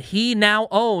loves, that he now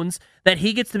owns, that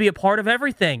he gets to be a part of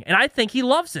everything. And I think he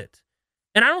loves it.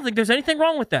 And I don't think there's anything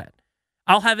wrong with that.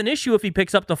 I'll have an issue if he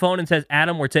picks up the phone and says,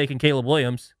 Adam, we're taking Caleb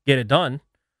Williams. Get it done.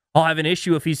 I'll have an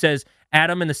issue if he says,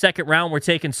 Adam, in the second round, we're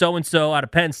taking so-and-so out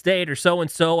of Penn State or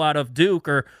so-and-so out of Duke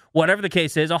or whatever the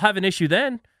case is. I'll have an issue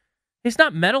then. He's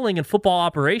not meddling in football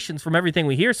operations from everything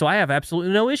we hear, so I have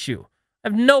absolutely no issue. I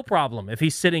have no problem if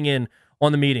he's sitting in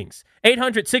on the meetings.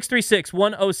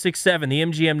 800-636-1067. The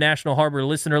MGM National Harbor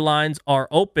listener lines are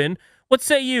open. What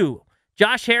say you?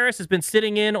 Josh Harris has been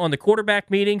sitting in on the quarterback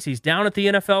meetings. He's down at the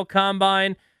NFL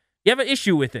Combine. You have an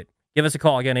issue with it? Give us a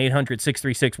call. Again,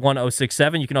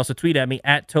 800-636-1067. You can also tweet at me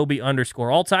at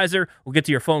Tobi_Altizer. We'll get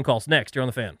to your phone calls next. You're on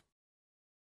the Fan.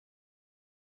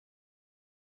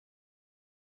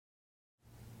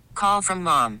 Call from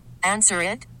mom. Answer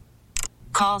it.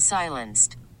 Call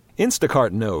silenced.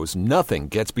 Instacart knows nothing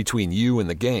gets between you and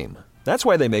the game. That's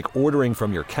why they make ordering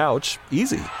from your couch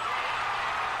easy.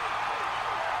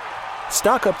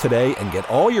 Stock up today and get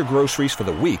all your groceries for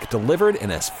the week delivered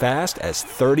in as fast as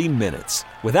 30 minutes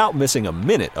without missing a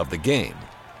minute of the game.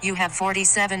 You have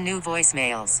 47 new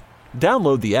voicemails.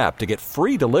 Download the app to get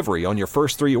free delivery on your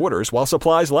first 3 orders while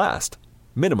supplies last.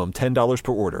 Minimum $10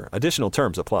 per order. Additional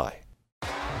terms apply.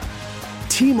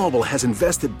 T-Mobile has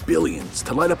invested billions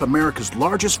to light up America's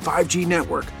largest 5G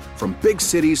network, from big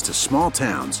cities to small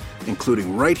towns,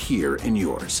 including right here in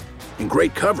yours. And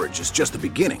great coverage is just the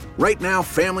beginning. Right now,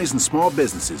 families and small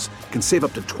businesses can save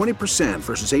up to 20%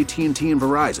 versus AT&T and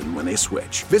Verizon when they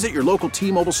switch. Visit your local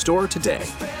T-Mobile store today.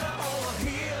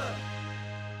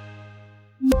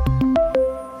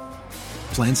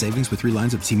 Plan savings with 3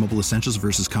 lines of T-Mobile Essentials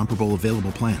versus comparable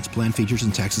available plans. Plan features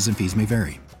and taxes and fees may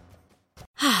vary.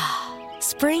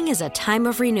 Spring is a time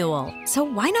of renewal, so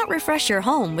why not refresh your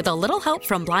home with a little help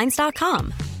from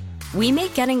Blinds.com? We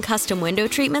make getting custom window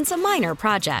treatments a minor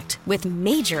project with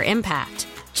major impact.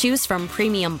 Choose from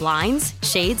premium blinds,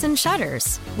 shades, and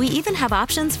shutters. We even have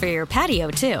options for your patio,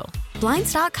 too.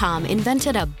 Blinds.com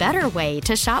invented a better way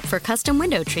to shop for custom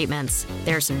window treatments.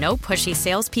 There's no pushy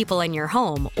salespeople in your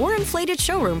home or inflated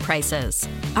showroom prices.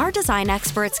 Our design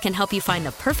experts can help you find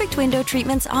the perfect window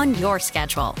treatments on your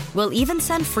schedule. We'll even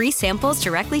send free samples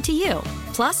directly to you.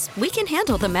 Plus, we can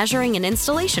handle the measuring and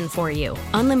installation for you.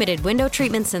 Unlimited window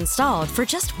treatments installed for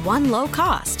just one low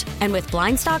cost. And with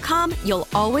Blinds.com, you'll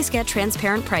always get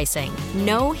transparent pricing.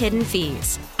 No hidden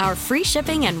fees. Our free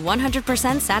shipping and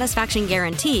 100% satisfaction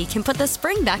guarantee can put the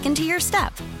spring back into your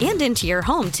step and into your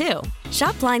home, too.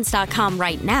 Shop Blinds.com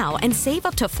right now and save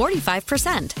up to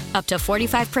 45%. Up to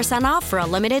 45% off for a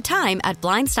limited time at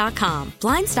Blinds.com.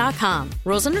 Blinds.com.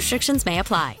 Rules and restrictions may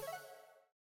apply.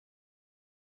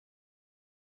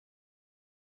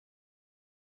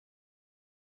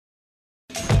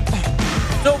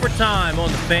 It's overtime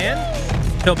on the Fan.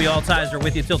 Tobi Altizer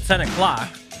with you till 10 o'clock.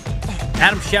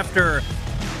 Adam Schefter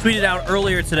tweeted out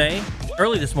early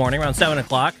this morning, around 7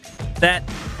 o'clock, that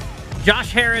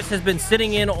Josh Harris has been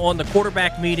sitting in on the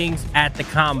quarterback meetings at the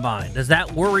Combine. Does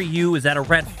that worry you? Is that a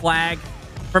red flag?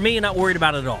 For me, not worried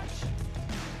about it at all.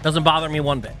 Doesn't bother me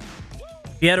one bit.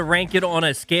 If you had to rank it on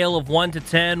a scale of 1 to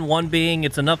 10, 1 being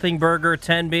it's a nothing burger,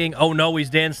 10 being, oh no,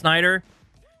 he's Dan Snyder.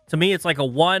 To me, it's like a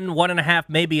 1, 1.5,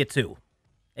 maybe a 2.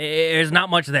 There's not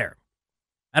much there.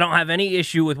 I don't have any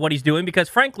issue with what he's doing because,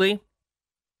 frankly,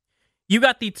 you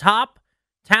got the top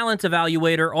talent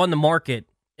evaluator on the market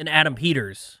in Adam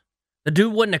Peters. The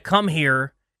dude wouldn't have come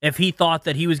here if he thought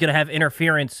that he was going to have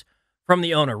interference from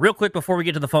the owner. Real quick before we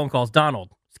get to the phone calls, Donald,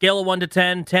 scale of 1 to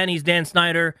 10, 10, he's Dan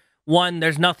Snyder. 1,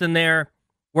 there's nothing there.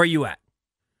 Where are you at?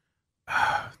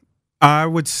 I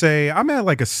would say I'm at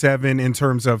like a 7 in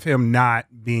terms of him not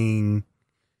being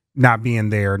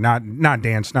there, not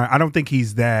Dan Snyder. I don't think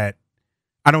he's that.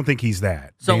 So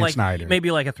Dan like Snyder.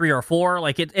 maybe like a 3 or a 4.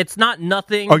 Like it's not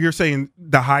nothing. Oh, you're saying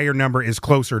the higher number is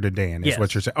closer to Dan, is Yes.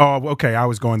 what you're saying. Oh, okay. I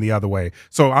was going the other way.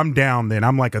 So I'm down then.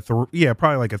 I'm like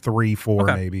probably like a 3, 4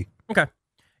 Okay. maybe. Okay.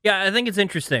 Yeah, I think it's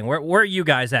interesting. Where are you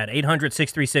guys at?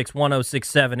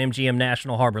 800-636-1067, MGM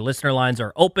National Harbor. Listener lines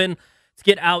are open. Let's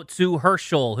get out to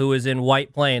Herschel, who is in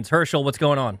White Plains. Herschel, what's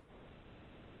going on?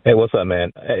 Hey, what's up,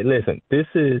 man? Hey, listen, this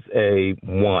is a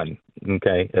 1,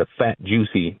 okay? A fat,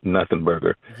 juicy nothing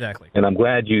burger. Exactly. And I'm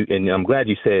glad you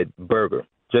said burger.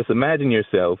 Just imagine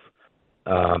yourself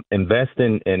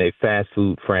investing in a fast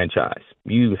food franchise.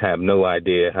 You have no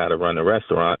idea how to run a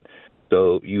restaurant,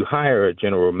 so you hire a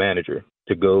general manager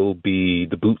to go be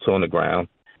the boots on the ground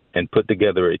and put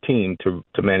together a team to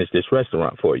manage this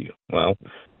restaurant for you. Well,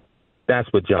 that's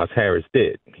what Josh Harris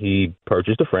did. He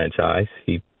purchased a franchise.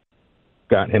 He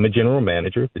got him a general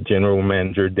manager. The general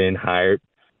manager then hired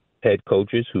head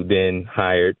coaches who then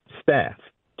hired staff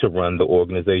to run the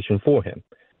organization for him.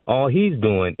 All he's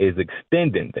doing is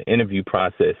extending the interview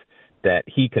process that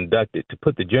he conducted to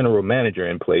put the general manager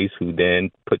in place, who then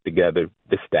put together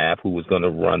the staff who was going to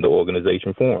run the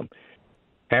organization for him.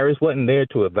 Harris wasn't there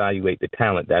to evaluate the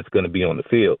talent that's going to be on the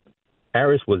field.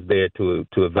 Harris was there to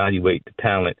evaluate the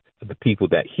talent of the people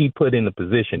that he put in the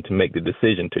position to make the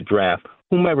decision to draft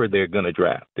whomever they're going to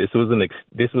draft. This was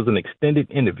an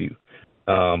extended interview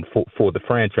for the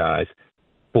franchise,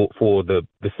 for the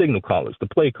signal callers, the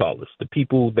play callers, the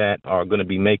people that are going to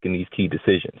be making these key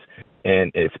decisions. And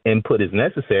if input is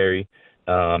necessary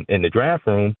in the draft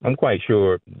room, I'm quite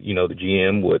sure, the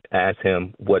GM would ask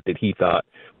him what he thought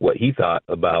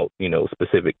about,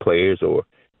 specific players or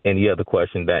any other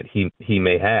question that he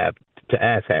may have to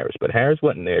ask Harris. But Harris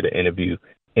wasn't there to interview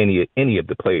any of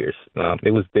the players.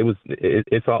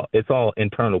 It's all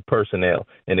internal personnel,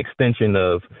 an extension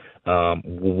of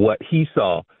what he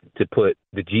saw to put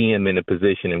the GM in a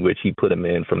position in which he put him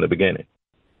in from the beginning.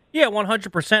 Yeah,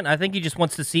 100%. I think he just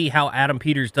wants to see how Adam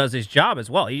Peters does his job as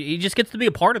well. He just gets to be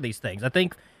a part of these things. I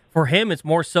think for him, it's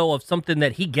more so of something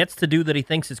that he gets to do that he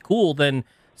thinks is cool than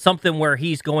something where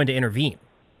he's going to intervene.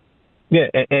 Yeah,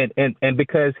 and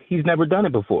because he's never done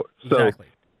it before. So exactly.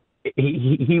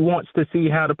 He wants to see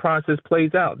how the process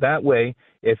plays out. That way,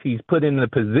 if he's put in the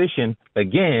position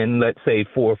again, let's say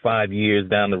 4 or 5 years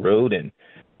down the road, and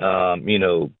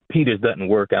Peters doesn't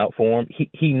work out for him,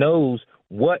 he knows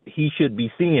what he should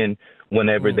be seeing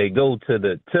whenever they go to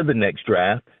the next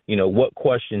draft. What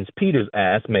questions Peters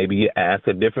asks, maybe you ask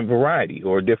a different variety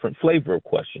or a different flavor of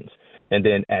questions. And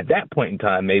then at that point in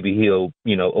time, maybe he'll,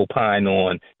 opine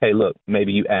on, hey, look,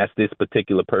 maybe you ask this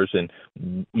particular person,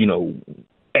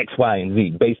 X, Y, and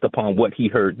Z based upon what he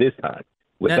heard this time.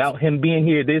 Without him being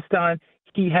here this time,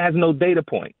 he has no data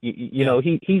point.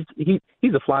 He's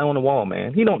a fly on the wall,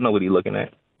 man. He don't know what he's looking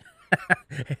at.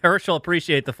 Herschel,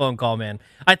 appreciate the phone call, man.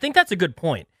 I think that's a good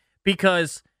point,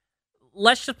 because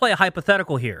let's just play a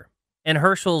hypothetical here in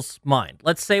Herschel's mind.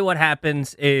 Let's say what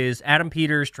happens is Adam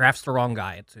Peters drafts the wrong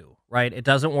guy at 2, right? It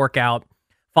doesn't work out.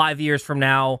 5 years from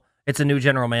now, it's a new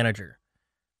general manager.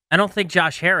 I don't think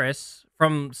Josh Harris,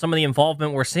 from some of the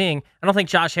involvement we're seeing, I don't think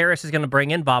Josh Harris is going to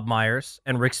bring in Bob Myers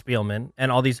and Rick Spielman and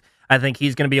all these. I think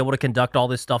he's going to be able to conduct all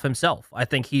this stuff himself. I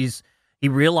think he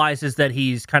realizes that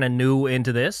he's kind of new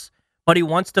into this, but he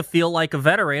wants to feel like a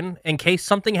veteran in case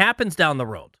something happens down the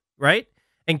road, right?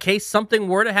 In case something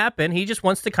were to happen, he just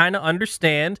wants to kind of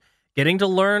understand, getting to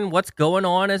learn what's going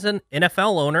on as an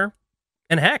NFL owner.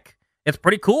 And heck, it's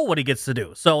pretty cool what he gets to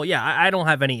do. So, yeah, I don't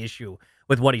have any issue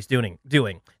with what he's doing.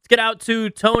 Let's get out to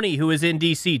Tony, who is in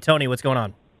D.C. Tony, what's going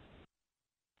on?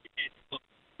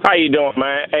 How you doing,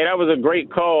 man? Hey, that was a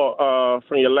great call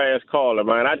from your last caller,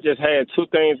 man. I just had 2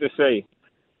 things to say.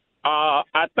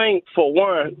 I think, for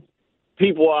one,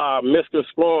 people are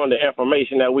misconstruing the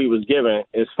information that we was given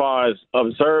as far as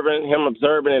observing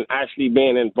and actually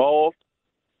being involved.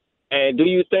 And do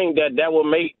you think that will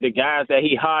make the guys that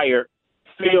he hired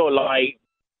feel like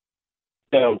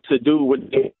to do what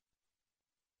they...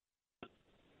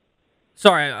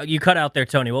 Sorry, you cut out there,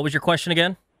 Tony. What was your question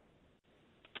again?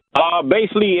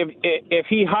 Basically, if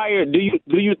he hired, do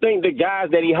you think the guys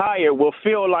that he hired will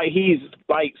feel like he's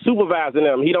like supervising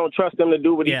them? He don't trust them to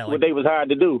do what they was hired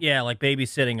to do. Yeah, like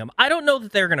babysitting them. I don't know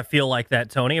that they're going to feel like that,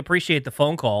 Tony. Appreciate the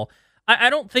phone call. I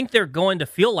don't think they're going to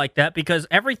feel like that, because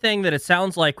everything that it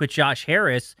sounds like with Josh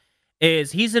Harris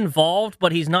is he's involved,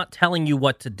 but he's not telling you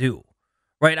what to do,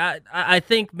 right? I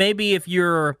think maybe if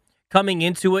you're coming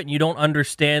into it and you don't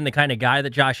understand the kind of guy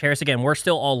that Josh Harris, again, we're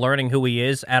still all learning who he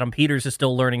is. Adam Peters is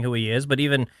still learning who he is, but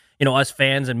even, us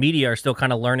fans and media are still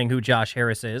kind of learning who Josh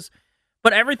Harris is.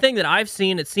 But everything that I've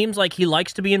seen, it seems like he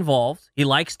likes to be involved. He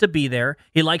likes to be there.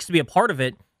 He likes to be a part of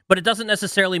it, but it doesn't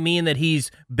necessarily mean that he's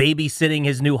babysitting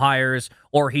his new hires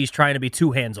or he's trying to be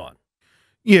too hands-on.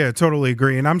 Yeah, totally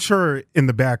agree. And I'm sure in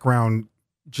the background,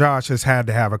 Josh has had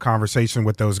to have a conversation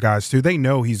with those guys too. They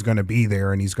know he's going to be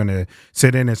there and he's going to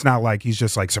sit in. It's not like he's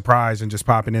just like surprised and just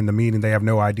popping in the meeting. They have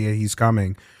no idea he's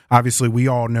coming. Obviously, we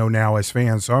all know now as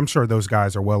fans, so I'm sure those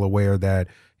guys are well aware that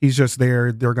he's just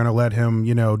there. They're going to let him,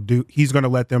 he's going to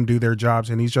let them do their jobs,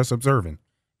 and he's just observing.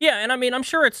 Yeah, and I mean, I'm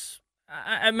sure it's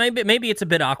maybe it's a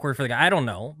bit awkward for the guy. I don't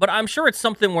know, but I'm sure it's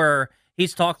something where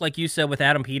he's talked, like you said, with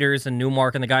Adam Peters and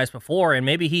Newmark and the guys before, and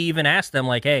maybe he even asked them,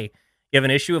 like, "Hey, you have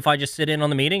an issue if I just sit in on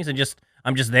the meetings and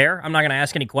I'm just there? I'm not going to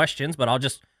ask any questions, but I'll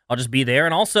just be there."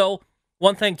 And also,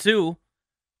 one thing too,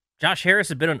 Josh Harris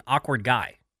has been an awkward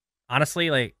guy.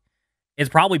 Honestly, like, it's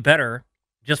probably better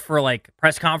just for like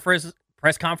press conferences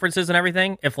and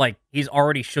everything if like he's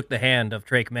already shook the hand of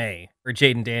Drake May or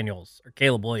Jaden Daniels or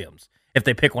Caleb Williams. If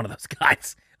they pick one of those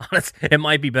guys, honestly, it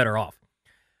might be better off.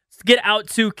 Let's get out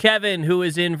to Kevin, who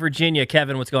is in Virginia.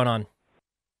 Kevin, what's going on?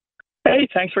 Hey,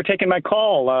 thanks for taking my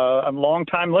call. I'm a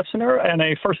long-time listener and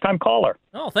a first-time caller.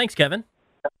 Oh, thanks, Kevin.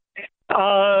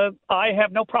 I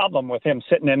have no problem with him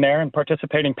sitting in there and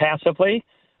participating passively.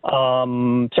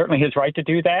 Certainly his right to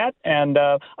do that. And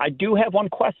I do have one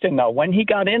question, though. When he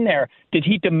got in there, did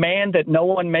he demand that no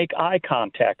one make eye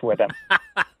contact with him?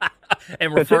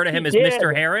 And refer to him as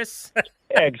Mr. Harris?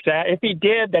 Exactly. If he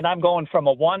did, then I'm going from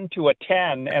a 1 to a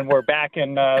 10, and we're back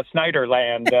in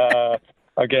Snyderland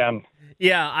again.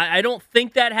 Yeah, I don't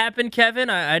think that happened, Kevin.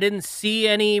 I didn't see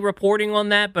any reporting on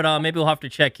that, but maybe we'll have to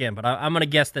check in. But I'm going to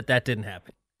guess that didn't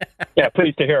happen. Yeah,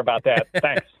 pleased to hear about that.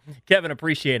 Thanks. Kevin,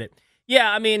 appreciate it.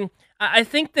 Yeah, I mean, I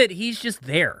think that he's just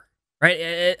there,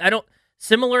 right?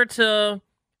 Similar to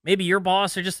maybe your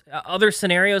boss or just other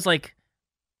scenarios, like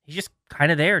he's just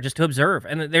kind of there just to observe.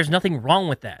 And there's nothing wrong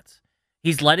with that.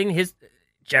 He's letting his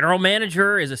general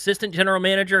manager, his assistant general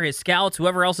manager, his scouts,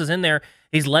 whoever else is in there,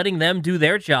 he's letting them do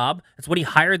their job. That's what he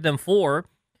hired them for.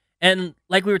 And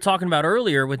like we were talking about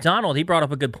earlier with Donald, he brought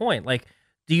up a good point. Like,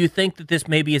 do you think that this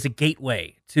maybe is a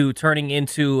gateway to turning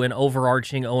into an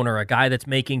overarching owner, a guy that's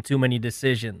making too many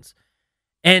decisions?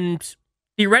 And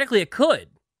theoretically it could,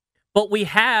 but we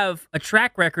have a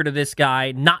track record of this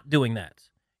guy not doing that.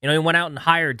 He went out and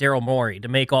hired Daryl Morey to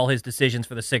make all his decisions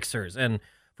for the Sixers. And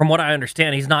from what I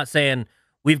understand, he's not saying,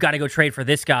 we've got to go trade for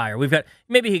this guy, or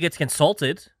maybe he gets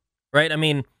consulted, right? I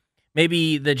mean,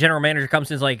 maybe the general manager comes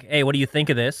in and is like, hey, what do you think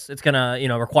of this? It's going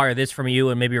to, require this from you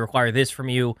and maybe require this from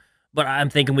you, but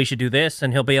I'm thinking we should do this.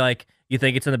 And he'll be like, you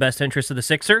think it's in the best interest of the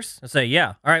Sixers? I'll say,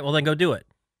 yeah. All right, well, then go do it.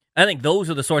 I think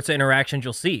those are the sorts of interactions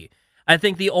you'll see. I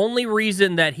think the only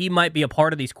reason that he might be a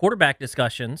part of these quarterback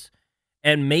discussions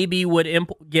and maybe would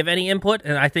give any input,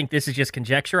 and I think this is just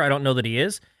conjecture, I don't know that he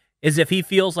is if he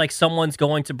feels like someone's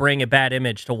going to bring a bad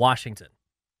image to Washington.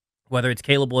 Whether it's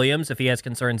Caleb Williams, if he has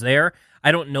concerns there.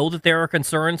 I don't know that there are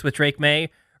concerns with Drake May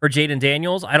or Jaden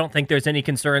Daniels. I don't think there's any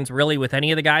concerns really with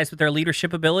any of the guys with their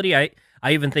leadership ability. I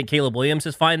even think Caleb Williams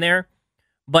is fine there.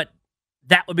 But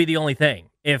that would be the only thing.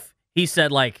 If he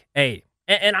said like, hey,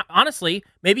 and honestly,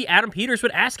 maybe Adam Peters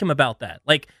would ask him about that.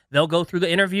 Like, they'll go through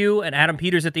the interview and Adam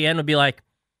Peters at the end would be like,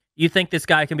 you think this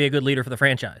guy can be a good leader for the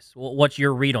franchise? Well, what's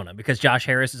your read on him? Because Josh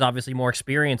Harris is obviously more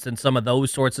experienced in some of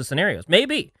those sorts of scenarios.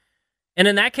 Maybe. And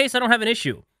in that case, I don't have an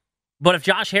issue. But if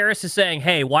Josh Harris is saying,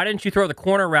 hey, why didn't you throw the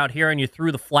corner route here and you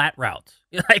threw the flat route?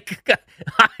 Like,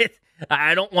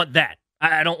 I don't want that.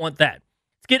 I don't want that.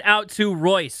 Let's get out to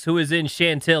Royce, who is in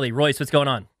Chantilly. Royce, what's going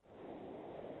on?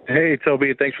 Hey,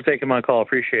 Toby. Thanks for taking my call.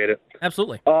 Appreciate it.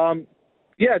 Absolutely.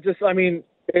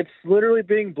 It's literally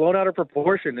being blown out of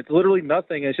proportion. It's literally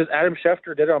nothing. It's just Adam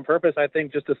Schefter did it on purpose, I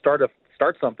think, just to start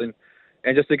something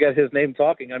and just to get his name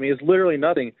talking. I mean, it's literally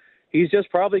nothing. He's just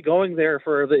probably going there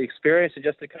for the experience and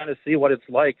just to kind of see what it's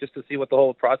like, just to see what the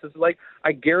whole process is like.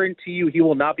 I guarantee you he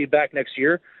will not be back next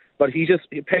year, but he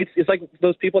pays. It's like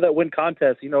those people that win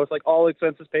contests. It's like all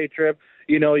expenses paid trip.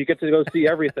 You get to go see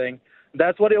everything.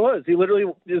 That's what it was. He literally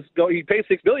he paid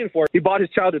 $6 billion for it. He bought his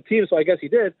childhood team, so I guess he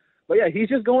did. But yeah, he's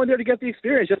just going there to get the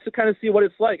experience, just to kind of see what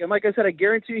it's like. And like I said, I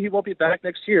guarantee you he won't be back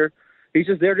next year. He's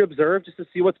just there to observe, just to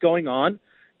see what's going on.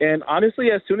 And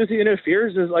honestly, as soon as he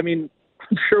interferes, I'm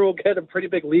sure we'll get a pretty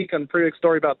big leak and a pretty big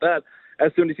story about that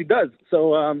as soon as he does.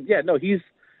 So he's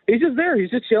just there. He's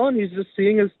just chilling. He's just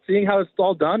seeing how it's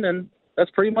all done, and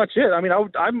that's pretty much it. I mean,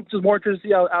 I'm just more interested to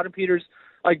see how Adam Peters.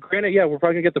 Granted, yeah, we're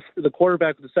probably gonna get the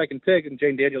quarterback with the second pick and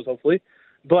Jane Daniels hopefully.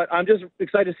 But I'm just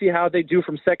excited to see how they do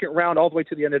from second round all the way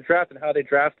to the end of the draft and how they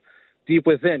draft deep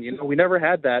within. We never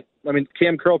had that. I mean,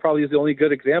 Cam Curl probably is the only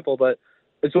good example, but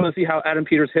I just want to see how Adam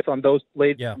Peters hits on those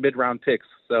late mid-round picks.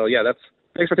 So,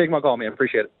 thanks for taking my call, man.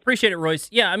 Appreciate it. Appreciate it, Royce.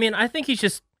 Yeah, I mean, I think he's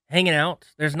just hanging out.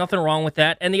 There's nothing wrong with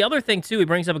that. And the other thing, too, he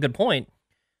brings up a good point.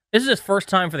 This is his first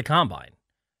time for the Combine.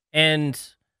 And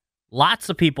lots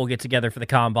of people get together for the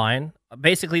Combine.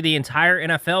 Basically, the entire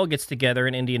NFL gets together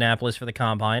in Indianapolis for the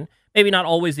Combine. Maybe not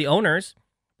always the owners,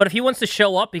 but if he wants to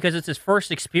show up because it's his first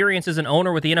experience as an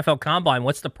owner with the NFL Combine,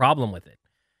 what's the problem with it?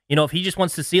 If he just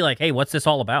wants to see, like, hey, what's this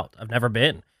all about? I've never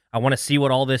been. I want to see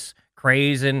what all this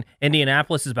craze in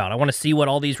Indianapolis is about. I want to see what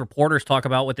all these reporters talk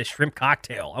about with this shrimp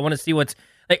cocktail. I want to see what's,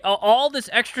 like, all this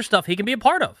extra stuff he can be a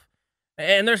part of.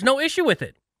 And there's no issue with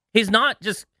it. He's not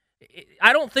just,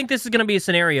 I don't think this is going to be a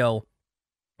scenario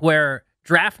where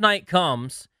draft night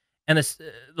comes and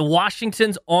the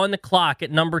Washington's on the clock at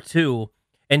number 2,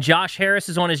 and Josh Harris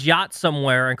is on his yacht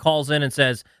somewhere and calls in and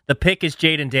says, the pick is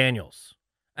Jaden Daniels.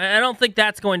 I don't think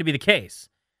that's going to be the case.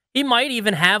 He might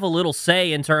even have a little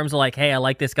say in terms of like, hey, I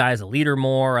like this guy as a leader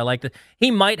more.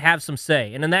 He might have some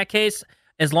say. And in that case,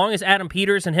 as long as Adam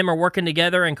Peters and him are working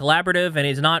together and collaborative and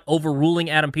he's not overruling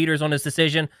Adam Peters on his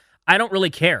decision, I don't really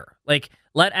care.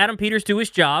 Let Adam Peters do his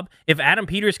job. If Adam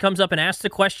Peters comes up and asks a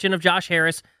question of Josh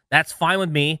Harris, that's fine with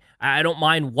me. I don't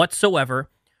mind whatsoever.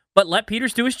 But let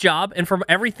Peters do his job. And from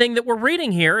everything that we're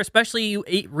reading here, especially you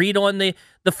read on the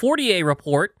Fortier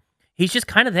report, he's just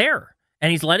kind of there.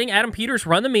 And he's letting Adam Peters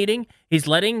run the meeting. He's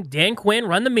letting Dan Quinn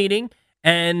run the meeting.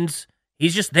 And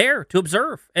he's just there to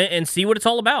observe and see what it's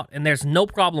all about. And there's no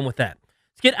problem with that.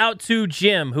 Let's get out to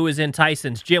Jim, who is in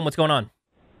Tyson's. Jim, what's going on?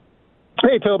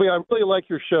 Hey, Toby, I really like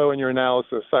your show and your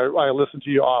analysis. I listen to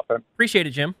you often. Appreciate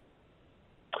it, Jim.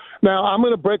 Now, I'm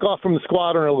going to break off from the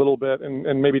squadron a little bit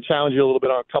and maybe challenge you a little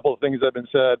bit on a couple of things that have been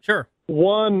said. Sure.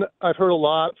 One, I've heard a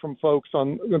lot from folks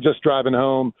on just driving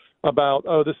home about,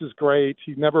 oh, this is great.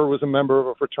 He never was a member of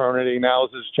a fraternity. Now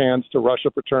is his chance to rush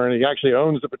a fraternity. He actually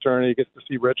owns the fraternity, gets to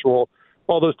see ritual,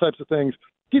 all those types of things.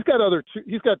 He's got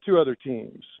two other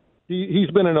teams. He's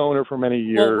been an owner for many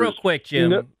years. Well, real quick,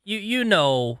 Jim, you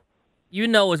know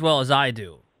as well as I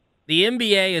do, the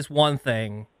NBA is one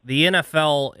thing. The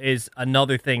NFL is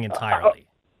another thing entirely.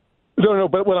 No,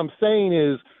 but what I'm saying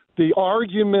is the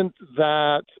argument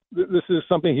that this is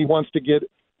something he wants to get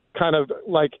kind of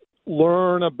like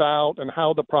learn about and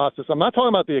how the process. I'm not talking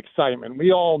about the excitement.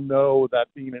 We all know that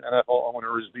being an NFL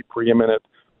owner is the preeminent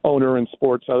owner in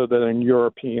sports other than a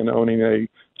European owning a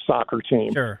soccer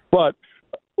team. Sure. But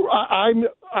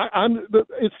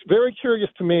it's very curious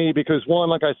to me because, one,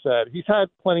 like I said, he's had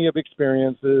plenty of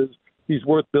experiences. He's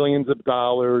worth billions of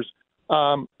dollars.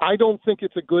 I don't think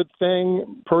it's a good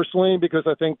thing personally because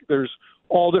I think there's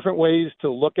all different ways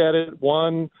to look at it.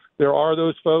 One, there are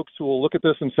those folks who will look at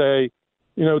this and say,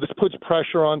 this puts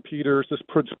pressure on Peters, this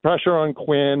puts pressure on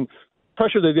Quinn,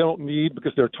 pressure they don't need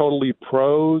because they're totally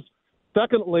pros.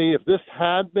 Secondly, if this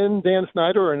had been Dan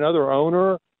Snyder or another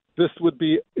owner,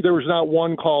 there was not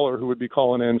one caller who would be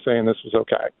calling in saying this was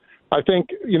okay. I think,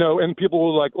 and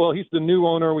people were like, well, he's the new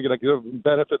owner. We got to give him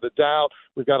benefit of the doubt.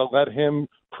 We've got to let him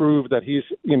prove that he's,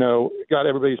 got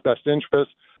everybody's best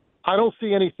interest. I don't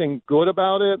see anything good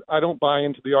about it. I don't buy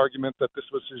into the argument that this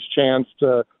was his chance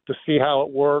to see how it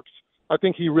works. I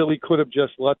think he really could have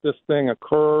just let this thing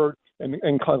occur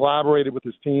and collaborated with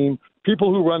his team.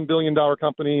 People who run billion-dollar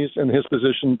companies in his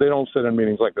position, they don't sit in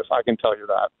meetings like this. I can tell you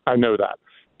that. I know that.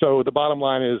 So the bottom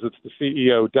line is it's the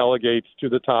CEO delegates to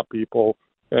the top people,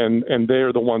 and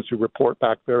they're the ones who report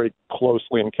back very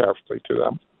closely and carefully to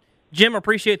them. Jim,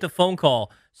 appreciate the phone call.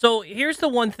 So here's the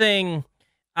one thing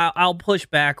I'll push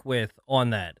back with on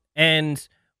that. And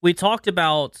we talked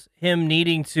about him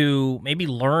needing to maybe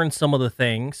learn some of the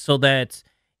things so that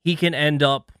he can end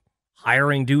up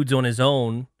hiring dudes on his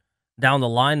own down the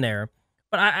line there.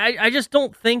 But I just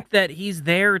don't think that he's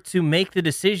there to make the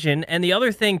decision. And the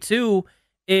other thing, too,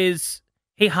 is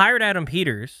he hired Adam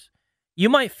Peters. You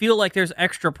might feel like there's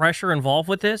extra pressure involved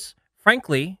with this.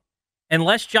 Frankly,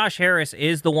 unless Josh Harris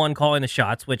is the one calling the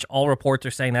shots, which all reports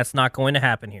are saying that's not going to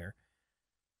happen here,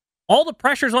 all the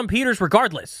pressure's on Peters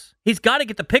regardless. He's got to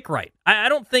get the pick right. I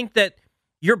don't think that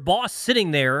your boss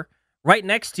sitting there right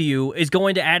next to you is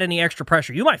going to add any extra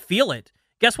pressure. You might feel it.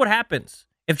 Guess what happens?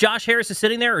 If Josh Harris is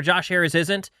sitting there or Josh Harris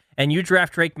isn't, and you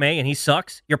draft Drake May and he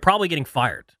sucks, you're probably getting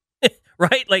fired.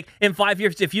 Right? Like, in 5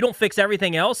 years, if you don't fix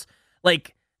everything else,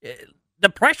 like, the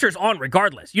pressure's on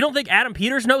regardless. You don't think Adam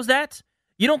Peters knows that?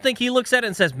 You don't think he looks at it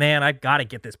and says, man, I got to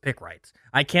get this pick right.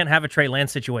 I can't have a Trey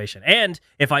Lance situation. And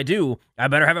if I do, I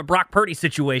better have a Brock Purdy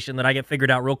situation that I get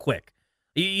figured out real quick.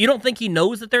 You don't think he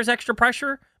knows that there's extra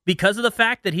pressure? because of the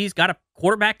fact that he's got a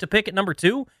quarterback to pick at number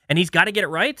 2 and he's got to get it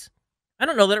right? I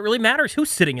don't know that it really matters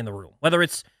who's sitting in the room, whether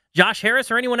it's Josh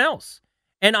Harris or anyone else.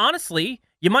 And honestly,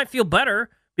 you might feel better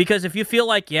because if you feel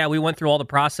like, yeah, we went through all the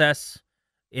process,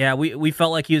 yeah, we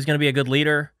felt like he was going to be a good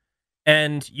leader,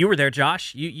 and you were there,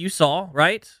 Josh, you saw,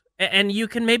 right? And you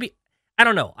can maybe, I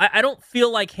don't know, I don't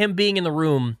feel like him being in the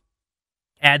room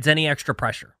adds any extra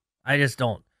pressure. I just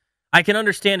don't. I can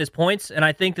understand his points, and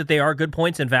I think that they are good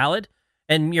points and valid,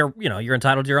 and you're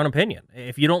entitled to your own opinion.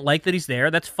 If you don't like that he's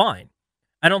there, that's fine.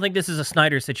 I don't think this is a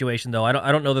Snyder situation, though. I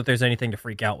don't know that there's anything to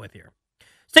freak out with here.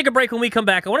 Let's take a break. When we come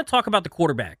back, I want to talk about the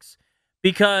quarterbacks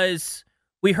because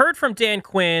we heard from Dan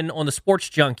Quinn on the Sports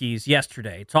Junkies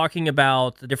yesterday talking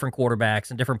about the different quarterbacks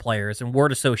and different players and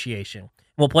word association.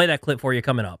 We'll play that clip for you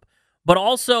coming up. But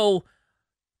also,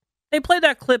 they played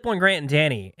that clip on Grant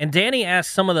and Danny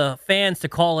asked some of the fans to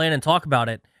call in and talk about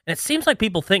it, and it seems like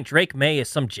people think Drake May is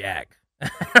some jag.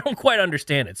 I don't quite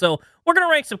understand it. So we're going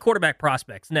to rank some quarterback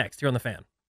prospects next here on The Fan.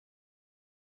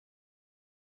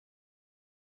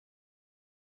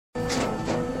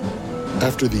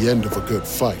 After the end of a good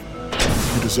fight,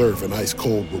 you deserve an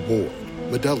ice-cold reward.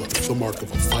 Modelo is the mark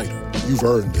of a fighter. You've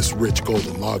earned this rich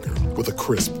golden lager with a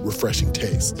crisp, refreshing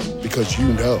taste. Because you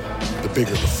know, the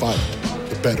bigger the fight,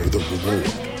 the better the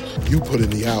reward. You put in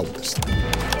the hours,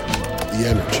 the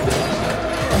energy,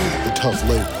 the tough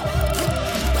labor.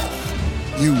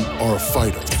 You are a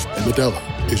fighter, and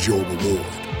Modelo is your reward.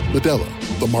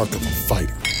 Modelo, the mark of a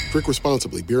fighter. Drink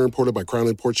responsibly. Beer imported by Crown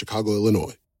Imports, Chicago,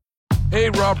 Illinois. Hey,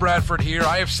 Rob Bradford here.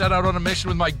 I have set out on a mission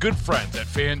with my good friends at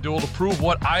FanDuel to prove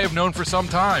what I have known for some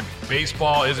time.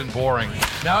 Baseball isn't boring.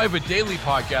 Now I have a daily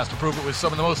podcast to prove it with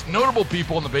some of the most notable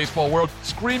people in the baseball world,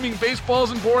 screaming baseball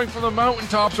isn't boring from the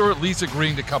mountaintops, or at least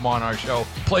agreeing to come on our show.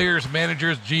 Players,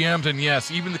 managers, GMs, and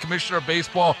yes, even the commissioner of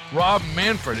baseball, Rob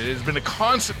Manfred. It has been a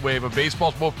constant wave of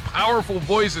baseball's most powerful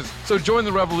voices. So join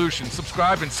the revolution.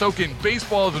 Subscribe and soak in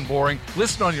Baseball Isn't Boring.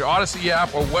 Listen on your Odyssey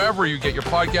app or wherever you get your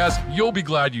podcasts. You'll be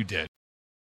glad you did.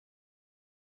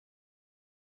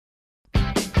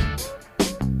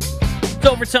 It's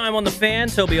overtime on The Fan.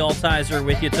 Tobi Altizer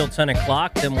with you till 10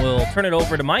 o'clock. Then we'll turn it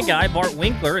over to my guy, Bart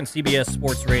Winkler, in CBS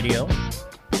Sports Radio.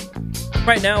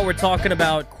 Right now, we're talking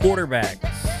about quarterbacks.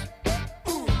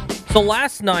 So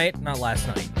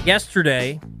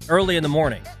yesterday, early in the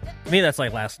morning, to me, that's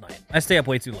like last night. I stay up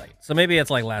way too late, so maybe it's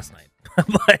like last night.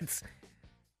 But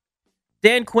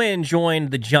Dan Quinn joined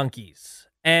the Junkies,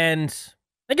 and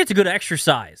I think it's a good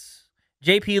exercise.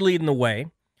 JP leading the way.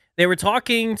 They were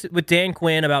talking with Dan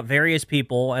Quinn about various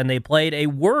people, and they played a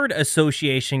word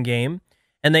association game,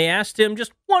 and they asked him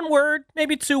just one word,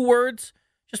 maybe 2 words,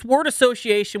 just word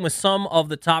association with some of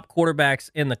the top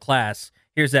quarterbacks in the class.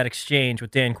 Here's that exchange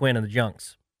with Dan Quinn and the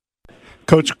Junks.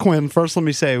 Coach Quinn, first let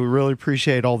me say we really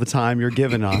appreciate all the time you're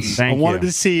giving us. I wanted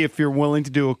to see if you're willing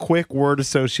to do a quick word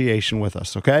association with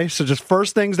us, okay? So just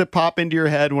first things that pop into your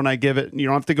head when I give it. You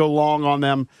don't have to go long on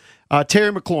them.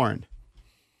 Terry McLaurin.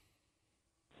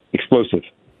 Explosive.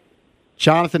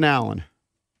 Jonathan Allen.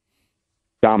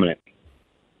 Dominant.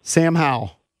 Sam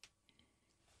Howell.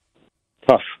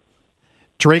 Tough.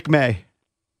 Drake May.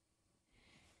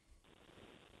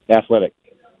 Athletic.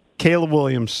 Caleb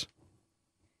Williams.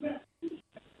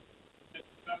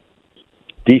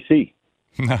 DC.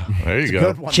 There you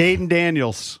go. Jaden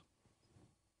Daniels.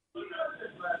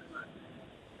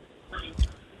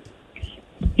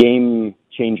 Game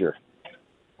changer.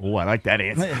 Oh, I like that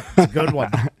answer. It's a good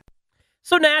one.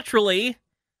 So naturally,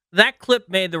 that clip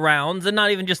made the rounds, and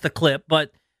not even just a clip,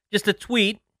 but just a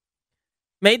tweet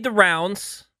made the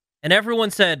rounds, and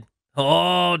everyone said,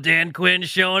 oh, Dan Quinn's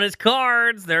showing his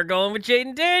cards. They're going with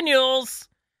Jaden Daniels.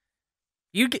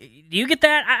 Do you get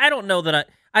that? I don't know that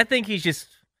I think he's just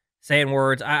saying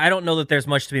words. I don't know that there's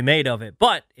much to be made of it,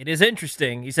 but it is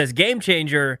interesting. He says game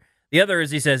changer. The other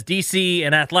is he says DC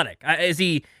and athletic. Is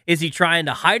he trying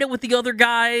to hide it with the other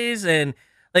guys? And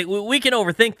like we can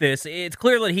overthink this. It's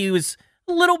clear that he was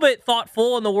a little bit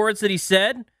thoughtful in the words that he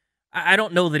said. I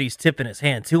don't know that he's tipping his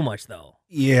hand too much though.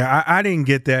 Yeah, I didn't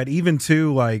get that. Even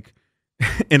too, like,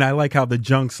 and I like how the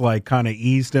Junks like kind of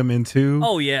eased him into.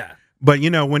 Oh yeah. But you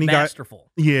know when he masterful.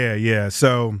 Yeah.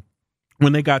 So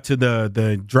when they got to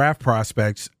the draft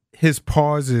prospects, his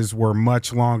pauses were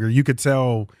much longer. You could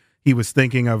tell he was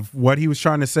thinking of what he was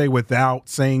trying to say without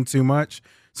saying too much.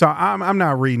 So I'm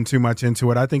not reading too much into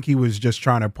it. I think he was just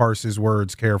trying to parse his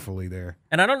words carefully there.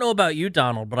 And I don't know about you,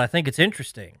 Donald, but I think it's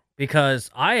interesting because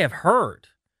I have heard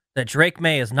that Drake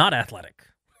May is not athletic.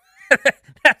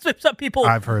 That's what some people.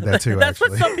 I've heard that too. That's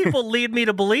actually. what some people lead me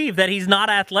to believe, that he's not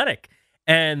athletic.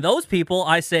 And those people,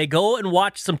 I say, go and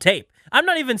watch some tape. I'm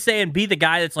not even saying be the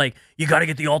guy that's like, you got to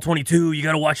get the all-22, you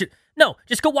got to watch it. No,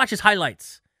 just go watch his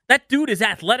highlights. That dude is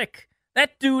athletic.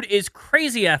 That dude is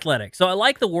crazy athletic. So I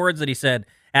like the words that he said.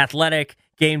 Athletic,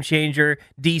 game changer,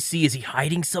 DC. Is he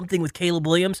hiding something with Caleb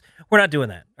Williams? We're not doing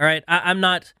that, all right? I'm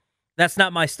not. That's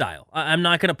not my style. I'm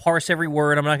not going to parse every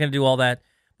word. I'm not going to do all that.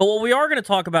 But what we are going to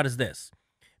talk about is this,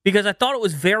 because I thought it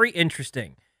was very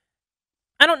interesting.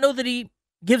 I don't know that he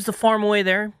gives the farm away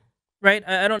there, right?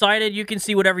 I don't decided you can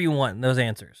see whatever you want in those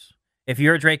answers. If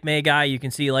you're a Drake May guy, you can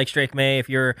see he likes Drake May. If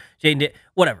you're Jaden,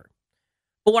 whatever.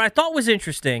 But what I thought was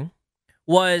interesting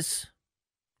was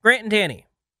Grant and Danny.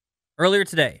 Earlier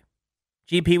today,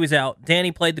 GP was out.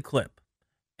 Danny played the clip.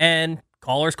 And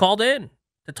callers called in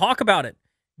to talk about it.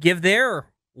 Give their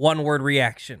one-word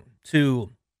reaction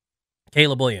to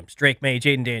Caleb Williams, Drake May,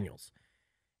 Jaden Daniels.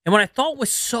 And what I thought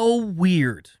was so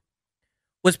weird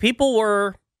was people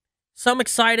were some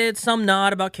excited, some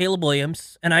not about Caleb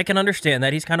Williams, and I can understand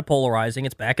that. He's kind of polarizing.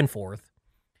 It's back and forth.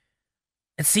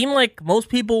 It seemed like most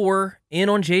people were in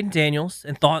on Jaden Daniels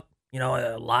and thought,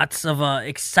 lots of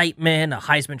excitement, a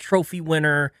Heisman Trophy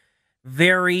winner,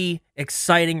 very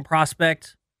exciting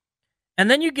prospect. And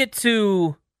then you get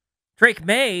to Drake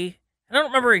May. I don't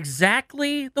remember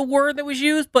exactly the word that was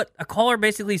used, but a caller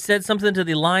basically said something to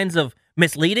the lines of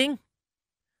misleading.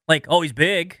 Like, oh, he's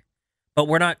big, but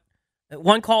we're not.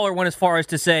 One caller went as far as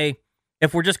to say,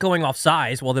 if we're just going off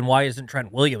size, well, then why isn't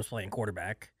Trent Williams playing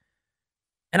quarterback?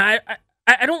 And I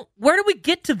don't, where do we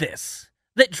get to this?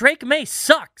 That Drake May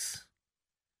sucks.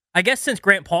 I guess since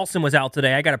Grant Paulson was out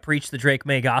today, I got to preach the Drake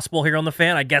May gospel here on the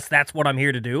Fan. I guess that's what I'm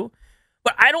here to do.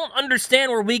 But I don't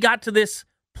understand where we got to this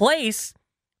place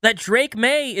that Drake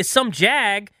May is some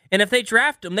jag, and if they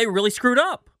draft him, they really screwed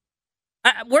up.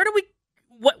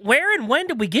 Where and when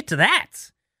did we get to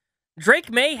that?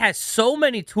 Drake May has so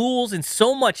many tools and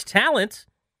so much talent.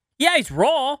 Yeah, he's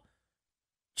raw.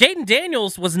 Jaden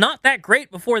Daniels was not that great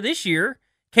before this year.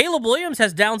 Caleb Williams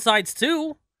has downsides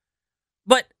too.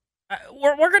 But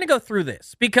we're going to go through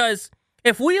this because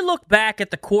if we look back at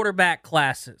the quarterback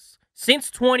classes since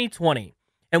 2020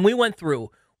 and we went through,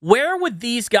 where would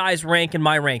these guys rank in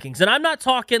my rankings? And I'm not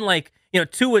talking like,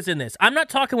 Tua's in this. I'm not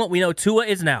talking what we know Tua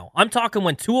is now. I'm talking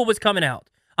when Tua was coming out.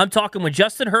 I'm talking when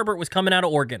Justin Herbert was coming out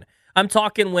of Oregon. I'm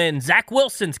talking when Zach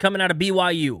Wilson's coming out of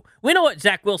BYU. We know what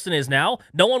Zach Wilson is now.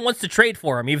 No one wants to trade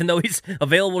for him, even though he's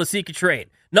available to seek a trade.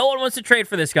 No one wants to trade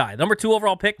for this guy. Number 2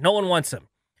 overall pick, no one wants him.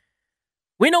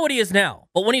 We know what he is now.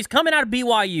 But when he's coming out of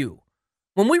BYU,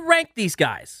 when we rank these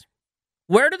guys,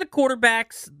 where do the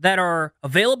quarterbacks that are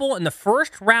available in the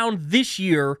first round this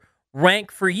year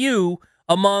rank for you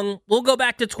among, we'll go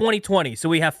back to 2020, so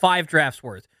we have 5 drafts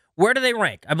worth. Where do they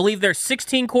rank? I believe there's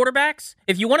 16 quarterbacks.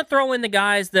 If you want to throw in the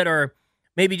guys that are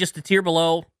maybe just a tier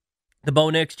below, the Bo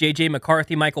Nix, J.J.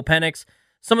 McCarthy, Michael Penix,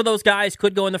 some of those guys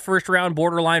could go in the first round,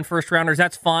 borderline first rounders.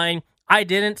 That's fine. I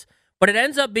didn't. But it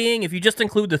ends up being, if you just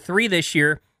include the 3 this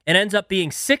year, it ends up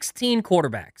being 16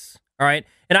 quarterbacks. All right?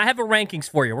 And I have a rankings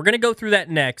for you. We're going to go through that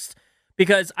next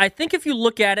because I think if you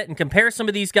look at it and compare some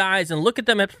of these guys and look at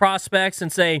them as prospects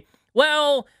and say,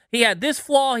 well, he had this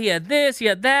flaw, he had this, he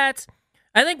had that.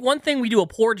 I think one thing we do a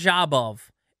poor job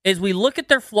of is we look at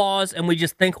their flaws and we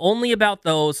just think only about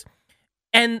those.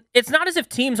 And it's not as if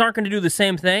teams aren't going to do the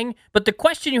same thing, but the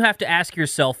question you have to ask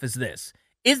yourself is this.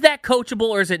 Is that coachable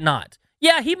or is it not?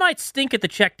 Yeah, he might stink at the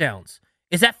checkdowns.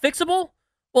 Is that fixable?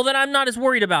 Well, then I'm not as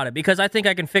worried about it because I think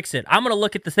I can fix it. I'm going to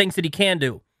look at the things that he can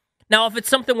do. Now, if it's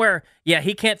something where,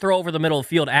 he can't throw over the middle of the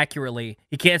field accurately,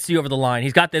 he can't see over the line,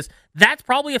 he's got this, that's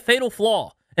probably a fatal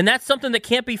flaw. And that's something that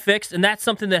can't be fixed, and that's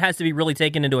something that has to be really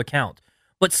taken into account.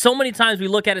 But so many times we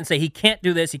look at it and say, he can't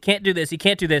do this, he can't do this, he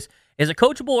can't do this. Is it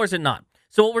coachable or is it not?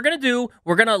 So what we're going to do,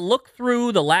 we're going to look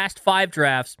through the last 5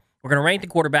 drafts. We're going to rank the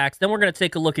quarterbacks. Then we're going to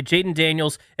take a look at Jaden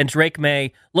Daniels and Drake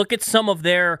May, look at some of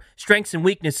their strengths and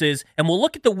weaknesses, and we'll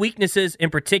look at the weaknesses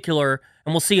in particular,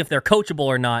 and we'll see if they're coachable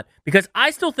or not. Because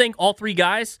I still think all 3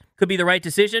 guys could be the right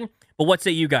decision. But what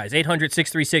say you guys?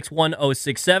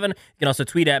 800-636-1067. You can also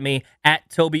tweet at me at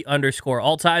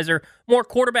Tobi_Altizer. More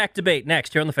quarterback debate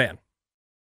next here on The Fan.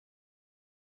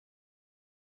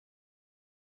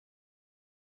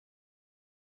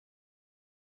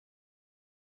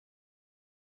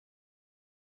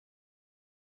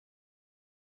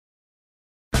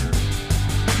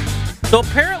 So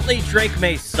apparently Drake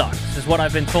May sucks, is what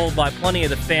I've been told by plenty of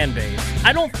the fan base.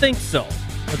 I don't think so.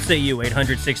 What say you?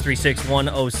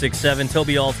 800-636-1067.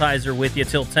 Tobi Altizer with you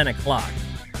till 10 o'clock.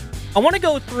 I want to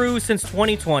go through since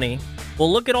 2020.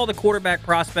 We'll look at all the quarterback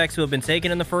prospects who have been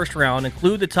taken in the first round,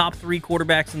 include the top 3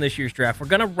 quarterbacks in this year's draft. We're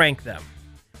going to rank them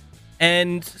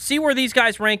and see where these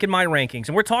guys rank in my rankings.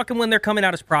 And we're talking when they're coming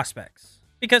out as prospects.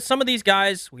 because some of these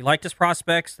guys, we liked as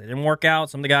prospects. They didn't work out.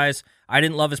 Some of the guys, I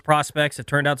didn't love as prospects. It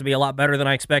turned out to be a lot better than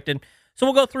I expected. So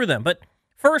we'll go through them. But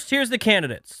first, here's the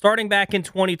candidates. Starting back in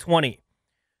 2020.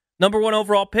 Number 1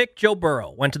 overall pick, Joe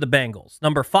Burrow, went to the Bengals.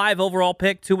 Number 5 overall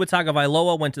pick, Tua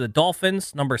Tagovailoa, went to the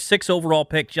Dolphins. Number 6 overall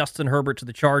pick, Justin Herbert, to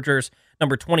the Chargers.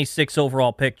 Number 26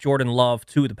 overall pick, Jordan Love,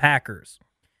 to the Packers.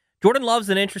 Jordan Love's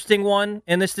an interesting one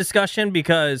in this discussion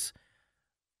because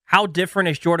how different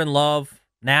is Jordan Love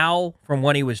now from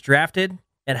when he was drafted?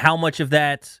 And how much of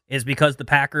that is because the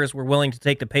Packers were willing to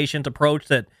take the patient approach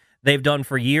that they've done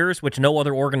for years, which no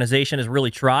other organization has really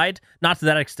tried? Not to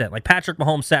that extent. Like Patrick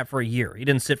Mahomes sat for a year. He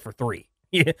didn't sit for 3.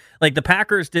 Like the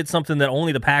Packers did something that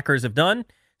only the Packers have done.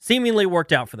 Seemingly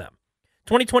worked out for them.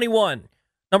 2021,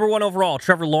 number 1 overall,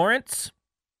 Trevor Lawrence.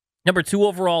 Number 2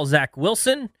 overall, Zach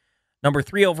Wilson. Number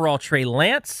 3 overall, Trey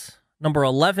Lance. Number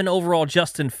 11 overall,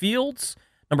 Justin Fields.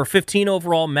 Number 15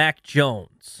 overall, Mac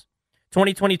Jones.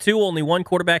 2022, only one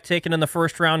quarterback taken in the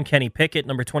first round, Kenny Pickett,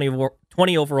 number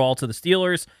 20 overall to the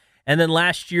Steelers. And then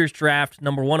last year's draft,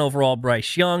 number 1 overall,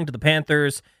 Bryce Young to the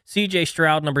Panthers. C.J.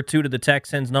 Stroud, number 2 to the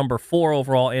Texans. Number 4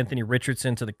 overall, Anthony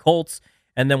Richardson to the Colts.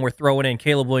 And then we're throwing in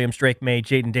Caleb Williams, Drake May,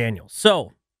 Jaden Daniels.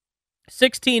 So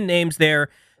 16 names there,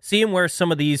 seeing where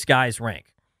some of these guys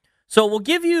rank. So we'll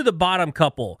give you the bottom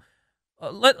couple.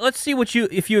 Let's see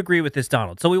if you agree with this,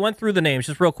 Donald. So we went through the names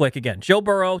just real quick again. Joe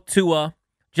Burrow, Tua,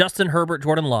 Justin Herbert,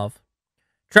 Jordan Love,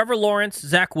 Trevor Lawrence,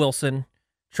 Zach Wilson,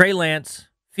 Trey Lance,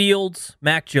 Fields,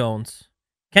 Mac Jones,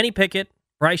 Kenny Pickett,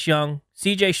 Bryce Young,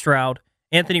 C.J. Stroud,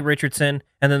 Anthony Richardson,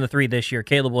 and then the 3 this year,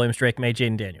 Caleb Williams, Drake May,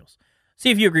 Jaden Daniels.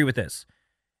 See if you agree with this.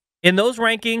 In those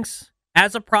rankings,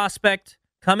 as a prospect,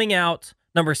 coming out,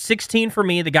 number 16 for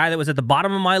me, the guy that was at the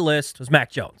bottom of my list, was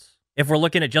Mac Jones. If we're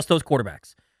looking at just those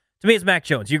quarterbacks. To me, it's Mac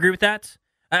Jones. You agree with that?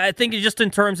 I think it's just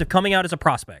in terms of coming out as a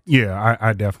prospect. Yeah,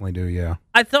 I definitely do, yeah.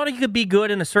 I thought he could be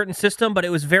good in a certain system, but it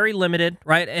was very limited,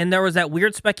 right? And there was that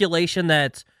weird speculation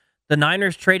that the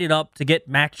Niners traded up to get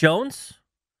Mac Jones,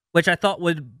 which I thought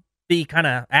would be kind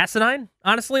of asinine,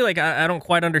 honestly. Like, I don't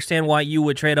quite understand why you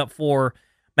would trade up for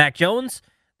Mac Jones.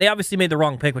 They obviously made the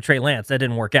wrong pick with Trey Lance. That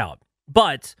didn't work out.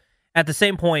 But at the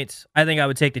same point, I think I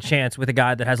would take the chance with a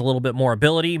guy that has a little bit more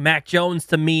ability. Mac Jones,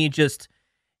 to me,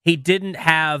 he didn't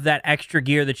have that extra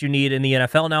gear that you need in the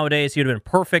NFL nowadays. He would have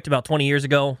been perfect about 20 years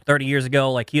ago, 30 years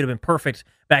ago. Like, he would have been perfect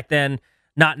back then,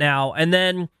 not now. And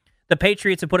then the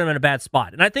Patriots have put him in a bad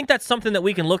spot. And I think that's something that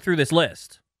we can look through this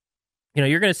list. You know,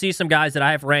 you're going to see some guys that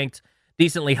I have ranked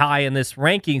decently high in this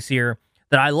rankings here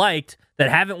that I liked that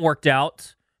haven't worked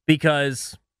out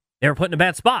because they were put in a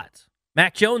bad spot.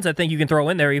 Mac Jones, I think you can throw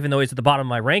in there, even though he's at the bottom of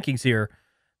my rankings here.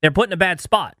 They're put in a bad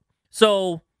spot.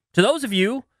 So, to those of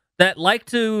you that like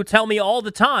to tell me all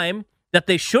the time that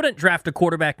they shouldn't draft a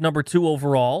quarterback number 2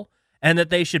 overall and that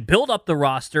they should build up the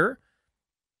roster,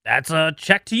 that's a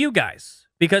check to you guys.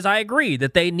 Because I agree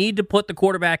that they need to put the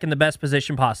quarterback in the best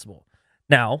position possible.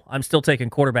 Now, I'm still taking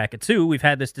quarterback at 2. We've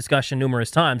had this discussion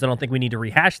numerous times. I don't think we need to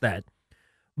rehash that.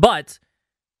 But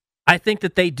I think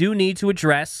that they do need to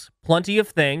address plenty of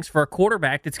things for a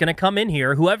quarterback that's going to come in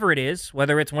here, whoever it is,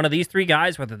 whether it's one of these 3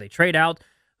 guys, whether they trade out,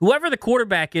 whoever the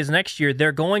quarterback is next year,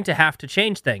 they're going to have to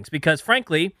change things because,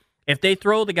 frankly, if they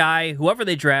throw the guy, whoever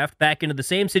they draft, back into the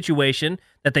same situation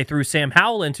that they threw Sam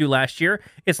Howell into last year,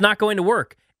 it's not going to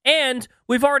work. And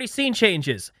we've already seen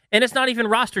changes. And it's not even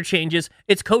roster changes,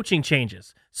 it's coaching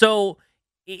changes. So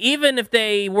even if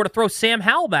they were to throw Sam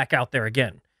Howell back out there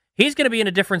again, he's going to be in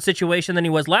a different situation than he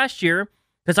was last year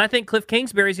because I think Cliff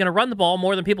Kingsbury is going to run the ball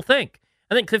more than people think.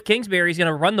 I think Cliff Kingsbury is going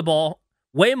to run the ball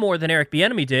way more than Eric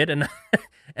Bieniemy did, and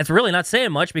it's really not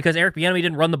saying much because Eric Bieniemy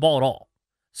didn't run the ball at all.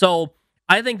 So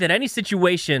I think that any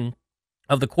situation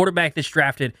of the quarterback that's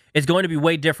drafted is going to be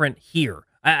way different here.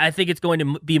 I think it's going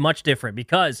to be much different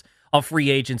because of free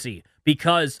agency,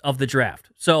 because of the draft.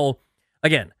 So,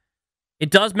 again, it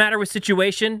does matter with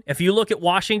situation. If you look at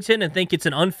Washington and think it's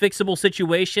an unfixable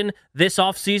situation this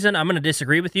offseason, I'm going to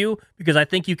disagree with you because I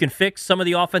think you can fix some of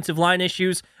the offensive line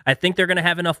issues. I think they're going to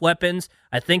have enough weapons.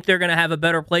 I think they're going to have a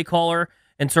better play caller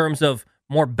in terms of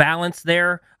more balance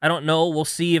there. I don't know. We'll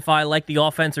see if I like the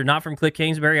offense or not from Cliff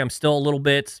Kingsbury. I'm still a little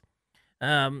bit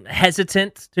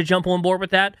hesitant to jump on board with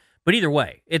that. But either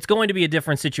way, it's going to be a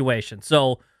different situation.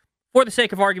 So, for the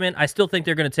sake of argument, I still think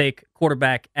they're going to take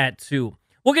quarterback at 2.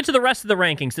 We'll get to the rest of the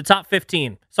rankings, the top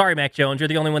 15. Sorry, Mac Jones, you're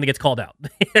the only one that gets called out.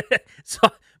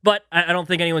 But I don't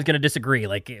think anyone's going to disagree.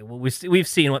 Like, we've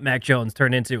seen what Mac Jones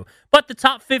turned into. But the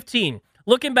top 15,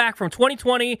 looking back from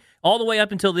 2020 all the way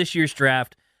up until this year's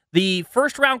draft, the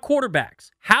first-round quarterbacks,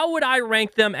 how would I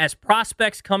rank them as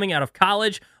prospects coming out of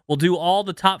college? We'll do all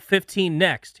the top 15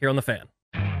 next here on The Fan.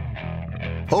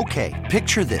 Okay,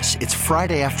 picture this. It's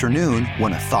Friday afternoon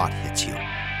when a thought hits you.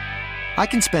 I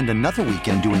can spend another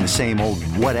weekend doing the same old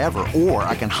whatever, or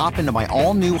I can hop into my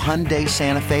all-new Hyundai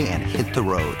Santa Fe and hit the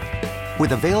road.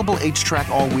 With available H-Track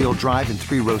all-wheel drive and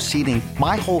 3-row seating,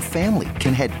 my whole family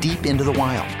can head deep into the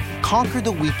wild. Conquer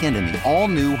the weekend in the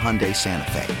all-new Hyundai Santa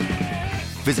Fe.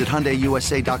 Visit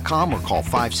HyundaiUSA.com or call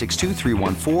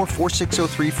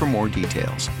 562-314-4603 for more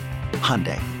details.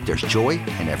 Hyundai, there's joy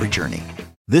in every journey.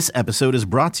 This episode is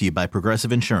brought to you by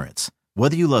Progressive Insurance.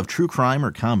 Whether you love true crime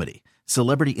or comedy,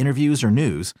 celebrity interviews or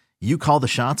news, you call the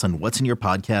shots on what's in your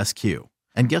podcast queue.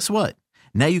 And guess what?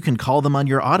 Now you can call them on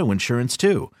your auto insurance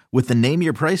too with the Name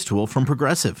Your Price tool from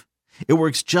Progressive. It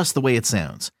works just the way it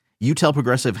sounds. You tell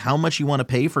Progressive how much you want to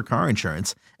pay for car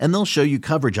insurance, and they'll show you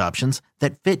coverage options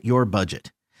that fit your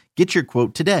budget. Get your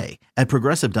quote today at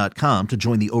Progressive.com to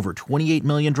join the over 28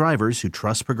 million drivers who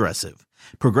trust Progressive.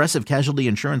 Progressive Casualty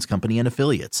Insurance Company and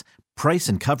Affiliates. Price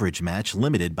and coverage match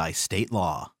limited by state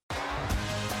law.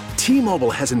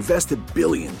 T-Mobile has invested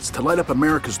billions to light up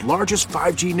America's largest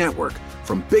 5G network,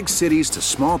 from big cities to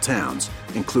small towns,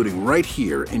 including right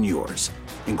here in yours.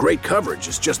 And great coverage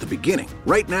is just the beginning.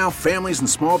 Right now, families and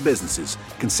small businesses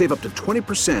can save up to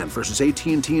 20% versus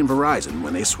AT&T and Verizon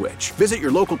when they switch. Visit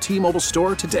your local T-Mobile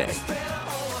store today.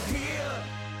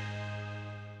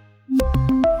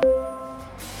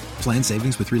 Plan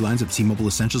savings with 3 lines of T-Mobile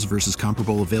Essentials versus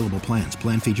comparable available plans.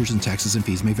 Plan features and taxes and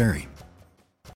fees may vary.